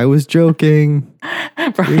like, I was joking.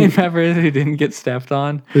 Brian Peppers, who didn't get stepped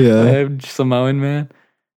on. Yeah. Samoan man.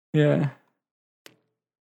 Yeah.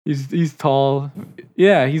 He's tall.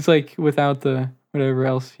 Yeah, he's like without the whatever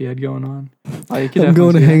else he had going on. Like, I'm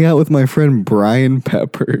going to hang out with my friend Brian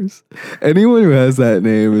Peppers. Anyone who has that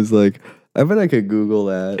name is like, I bet I could Google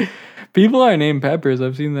that. People are named Peppers.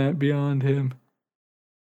 I've seen that beyond him.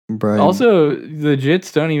 Brian. Also, the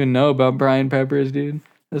Jits don't even know about Brian Peppers, dude.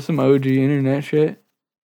 That's some OG internet shit.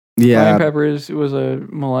 Yeah. Brian Peppers was a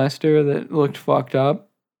molester that looked fucked up.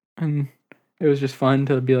 And it was just fun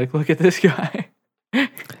to be like, look at this guy.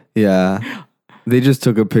 Yeah. They just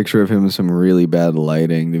took a picture of him with some really bad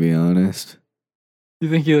lighting, to be honest. You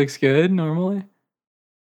think he looks good normally?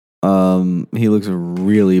 He looks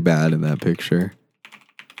really bad in that picture.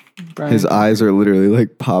 Brian His eyes are literally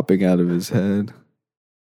like popping out of his head.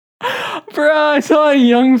 Bro, I saw a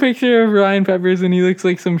young picture of Brian Peppers and he looks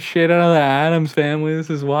like some shit out of the Addams Family. This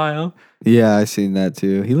is wild. Yeah, I seen that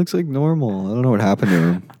too. He looks like normal. I don't know what happened to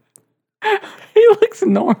him. He looks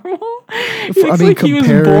looks normal. He looks like he was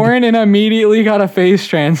born and immediately got a face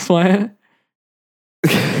transplant.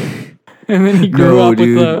 And then he grew up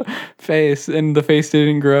with the face, and the face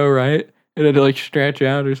didn't grow right. It had to like stretch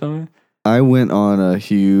out or something. I went on a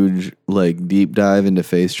huge like deep dive into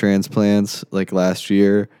face transplants like last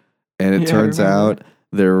year, and it turns out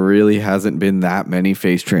there really hasn't been that many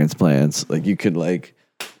face transplants. Like you could like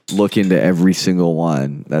look into every single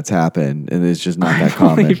one that's happened, and it's just not that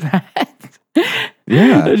common.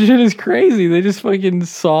 Yeah, that shit is crazy. They just fucking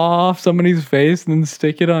saw off somebody's face and then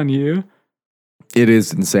stick it on you. It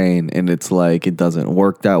is insane, and it's like it doesn't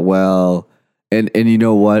work that well. And you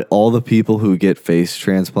know what? All the people who get face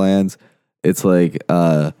transplants, it's like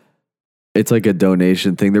a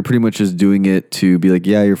donation thing. They're pretty much just doing it to be like,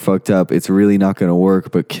 yeah, you're fucked up. It's really not going to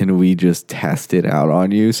work, but can we just test it out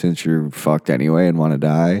on you since you're fucked anyway and want to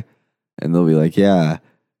die? And they'll be like, yeah.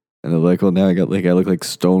 And they're like, well, now I look like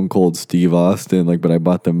Stone Cold Steve Austin, like, but I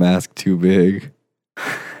bought the mask too big.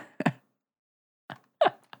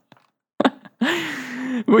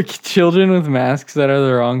 Children with masks that are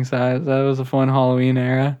the wrong size. That was a fun Halloween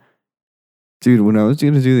era. Dude, when I was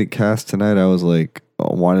going to do the cast tonight, I was like,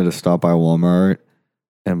 wanted to stop by Walmart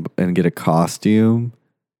and get a costume.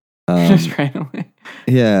 Just randomly.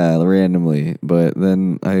 Yeah, randomly. But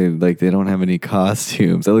then they don't have any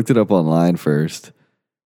costumes. I looked it up online first.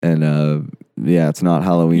 And yeah, it's not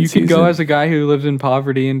Halloween season. You could go as a guy who lives in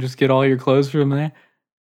poverty and just get all your clothes from there.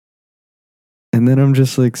 And then I'm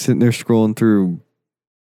just like sitting there scrolling through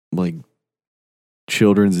like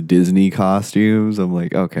children's Disney costumes. I'm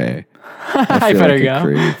like, okay. I better like go.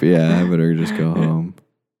 Creep. Yeah, I better just go home.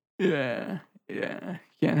 Yeah.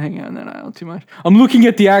 Can't hang out in that aisle too much. I'm looking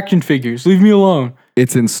at the action figures. Leave me alone.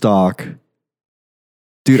 It's in stock.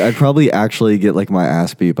 Dude, I'd probably actually get like my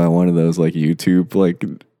ass beat by one of those like YouTube like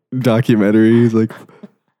documentaries. Like,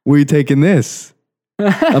 where are you taking this?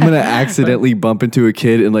 I'm gonna accidentally bump into a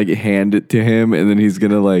kid and like hand it to him, and then he's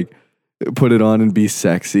gonna like put it on and be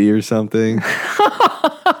sexy or something.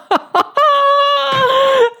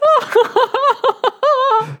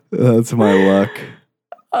 That's my luck.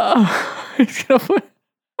 He's gonna put.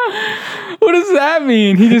 What does that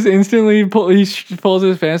mean? He just instantly pulls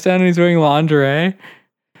his pants down and he's wearing lingerie.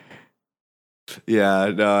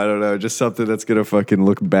 Yeah, no, I don't know. Just something that's gonna fucking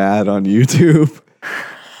look bad on YouTube.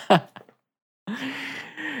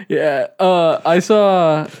 Yeah, I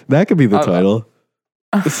saw that could be the title.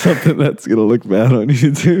 Something that's gonna look bad on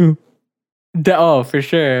YouTube. Oh, for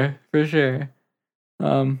sure.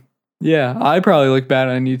 Yeah, I probably look bad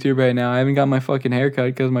on YouTube right now. I haven't got my fucking haircut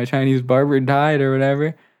because my Chinese barber died or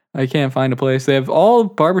whatever. I can't find a place. All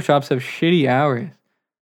barbershops have shitty hours.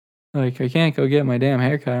 Like, I can't go get my damn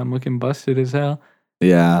haircut. I'm looking busted as hell.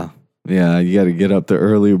 Yeah, you got to get up the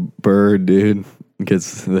early bird, dude.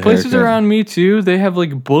 Gets the places haircut. Around me too. They have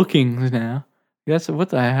like bookings now. That's what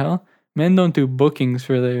the hell? Men don't do bookings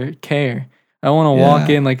for their care. I want to walk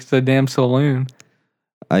in like it's a damn saloon.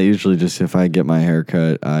 I usually just, if I get my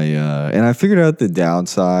haircut, and I figured out the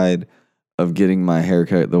downside of getting my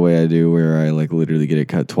haircut the way I do, where I like literally get it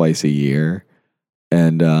cut twice a year.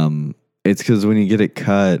 And it's because when you get it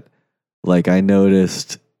cut, like I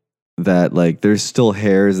noticed that like there's still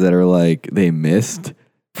hairs that are like they missed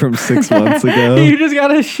from 6 months ago. You just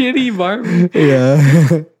got a shitty barber.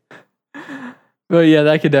 Yeah. But yeah,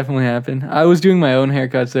 that could definitely happen. I was doing my own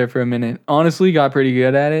haircuts there for a minute. Honestly, got pretty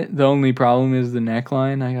good at it. The only problem is the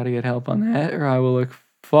neckline. I got to get help on that or I will look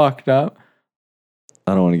fucked up.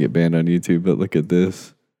 I don't want to get banned on YouTube, but look at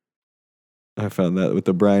this. I found that with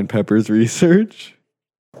the Brian Peppers research.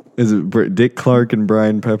 Is it Dick Clark and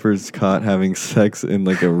Brian Peppers caught having sex in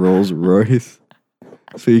like a Rolls Royce?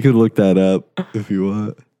 So you could look that up if you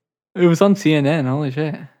want. It was on CNN. Holy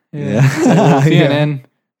shit. Yeah. CNN.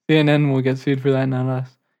 CNN will get sued for that, not us.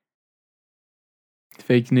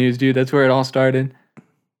 Fake news, dude. That's where it all started.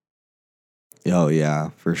 Oh, yeah,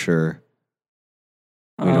 for sure.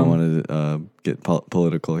 We don't want to get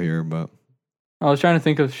political here, but... I was trying to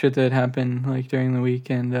think of shit that happened like during the week,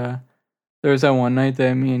 and there was that one night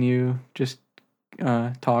that me and you just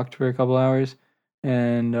talked for a couple hours,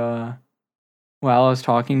 and while I was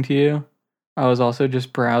talking to you, I was also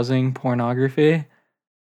just browsing pornography.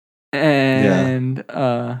 And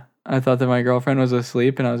I thought that my girlfriend was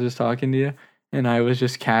asleep and I was just talking to you. And I was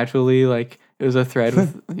just casually like, it was a thread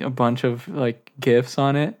with a bunch of like GIFs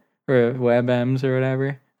on it or WebMs or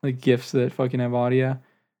whatever. Like GIFs that fucking have audio.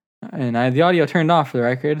 And I had the audio turned off for the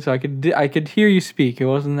record. So I could hear you speak. It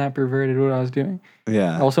wasn't that perverted what I was doing.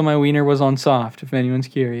 Yeah. Also, my wiener was on soft, if anyone's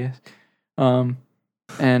curious. And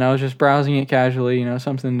I was just browsing it casually,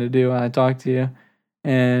 something to do while I talked to you.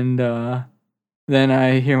 And Then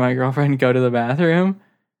I hear my girlfriend go to the bathroom,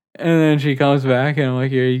 and then she comes back, and I'm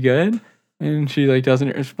like, "Are you good?" And she like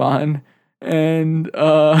doesn't respond. And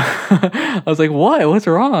I was like, "What? What's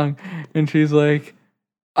wrong?" And she's like,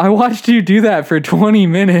 "I watched you do that for 20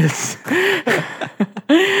 minutes."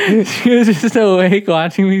 She was just awake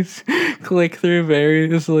watching me click through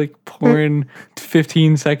various like porn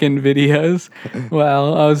 15-second videos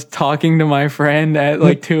while I was talking to my friend at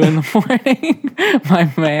like 2 a.m.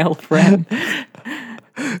 My male friend.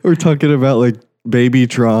 We're talking about like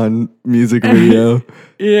Babytron music video.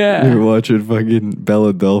 Yeah. We were watching fucking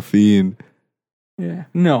Bella Delphine. Yeah.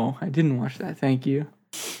 No, I didn't watch that. Thank you.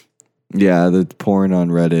 Yeah, the porn on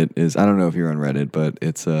Reddit is, I don't know if you're on Reddit, but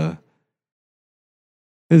it's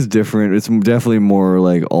different. It's definitely more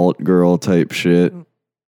like alt girl type shit.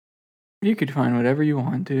 You could find whatever you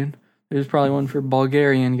want, dude. There's probably one for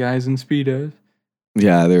Bulgarian guys in Speedos.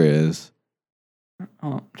 Yeah, there is.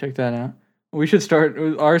 Oh, check that out. We should start,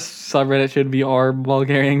 our subreddit should be our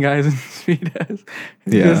Bulgarian guys in Speedos.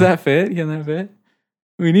 Yeah. Does that fit? Can that fit?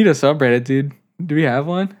 We need a subreddit, dude. Do we have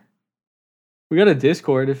one? We got a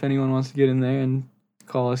Discord if anyone wants to get in there and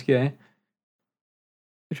call us gay.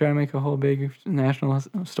 We try to make a whole big national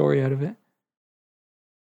story out of it.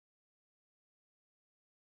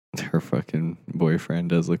 Her fucking boyfriend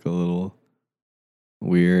does look a little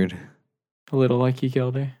weird. A little like he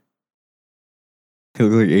killed her. He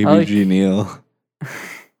looks like ABG Neal.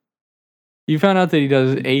 You found out that he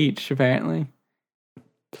does H, apparently.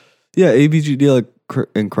 Yeah, ABG Neal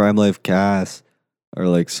and Crime Life Cass are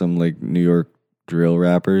like some like New York drill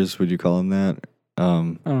rappers. Would you call them that? I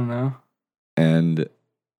don't know. And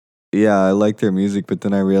yeah, I like their music, but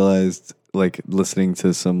then I realized, like, listening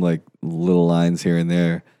to some like little lines here and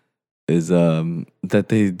there, is that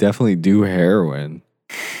they definitely do heroin.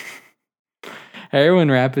 Heroin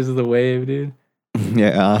rap is the wave, dude.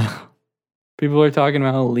 Yeah. People are talking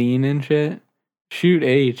about lean and shit. Shoot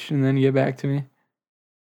H and then get back to me.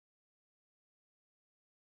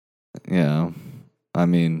 Yeah. I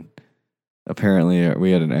mean, apparently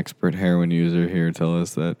we had an expert heroin user here tell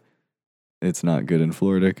us that it's not good in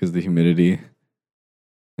Florida because the humidity,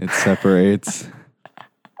 it separates.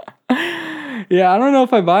 Yeah, I don't know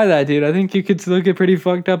if I buy that, dude. I think you could still get pretty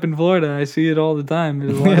fucked up in Florida. I see it all the time.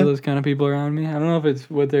 There's a lot of those kind of people around me. I don't know if it's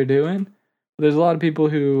what they're doing. But there's a lot of people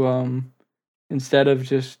who, instead of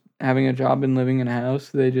just having a job and living in a house,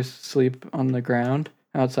 they just sleep on the ground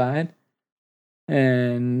outside.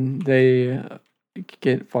 And they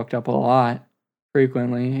get fucked up a lot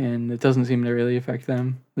frequently, and it doesn't seem to really affect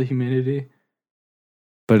them, the humidity.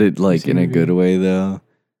 But it, like, in a good way, though.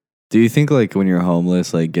 Do you think, like, when you're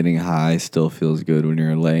homeless, like, getting high still feels good when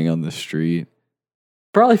you're laying on the street?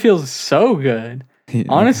 Probably feels so good. Yeah.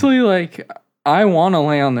 Honestly, like, I want to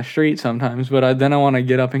lay on the street sometimes, but then I want to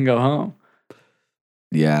get up and go home.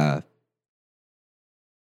 Yeah.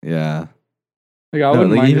 Yeah. Like, I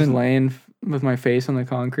wouldn't mind just laying with my face on the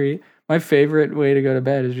concrete. My favorite way to go to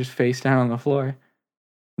bed is just face down on the floor.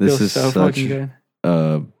 This feels is so such fucking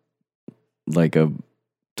good. Like a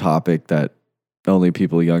topic that only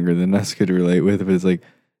people younger than us could relate with. But it's like,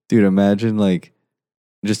 dude, imagine like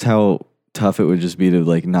just how tough it would just be to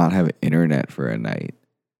like not have internet for a night.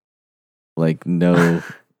 Like no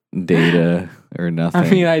data or nothing. I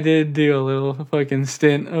mean, I did do a little fucking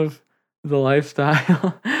stint of the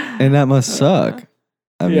lifestyle. And that must suck.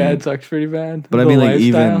 I mean, it sucks pretty bad. But I mean, like,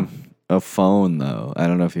 even a phone, though. I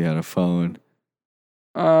don't know if you had a phone.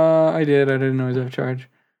 I did. I didn't always have charge.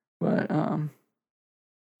 But,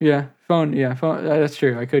 yeah, phone. Yeah, phone. That's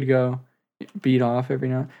true. I could go beat off every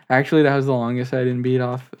now. Actually, that was the longest I didn't beat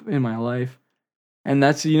off in my life. And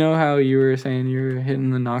that's, you know how you were saying you were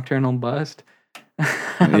hitting the nocturnal bust?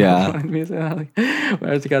 Yeah.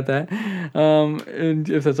 I just got that. And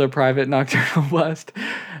if that's a private nocturnal bust.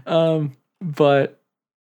 But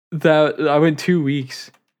that I went 2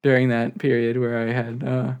 weeks during that period where I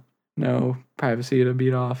had no privacy to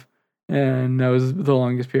beat off. And that was the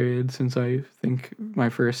longest period since I think my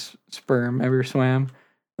first sperm ever swam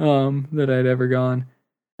that I'd ever gone.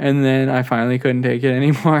 And then I finally couldn't take it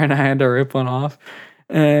anymore and I had to rip one off.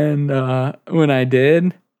 And when I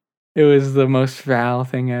did, it was the most foul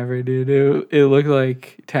thing ever, dude. It looked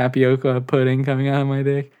like tapioca pudding coming out of my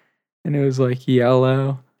dick. And it was like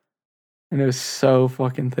yellow. And it was so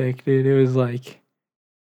fucking thick, dude. It was like,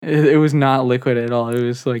 it was not liquid at all. It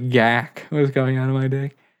was like gack was coming out of my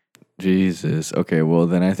dick. Jesus. Okay, well,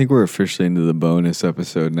 then I think we're officially into the bonus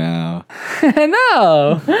episode now.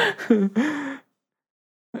 No!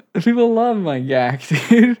 People love my gack,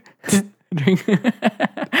 dude. Drink.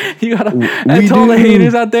 You gotta. I told the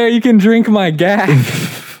haters out there, you can drink my gack.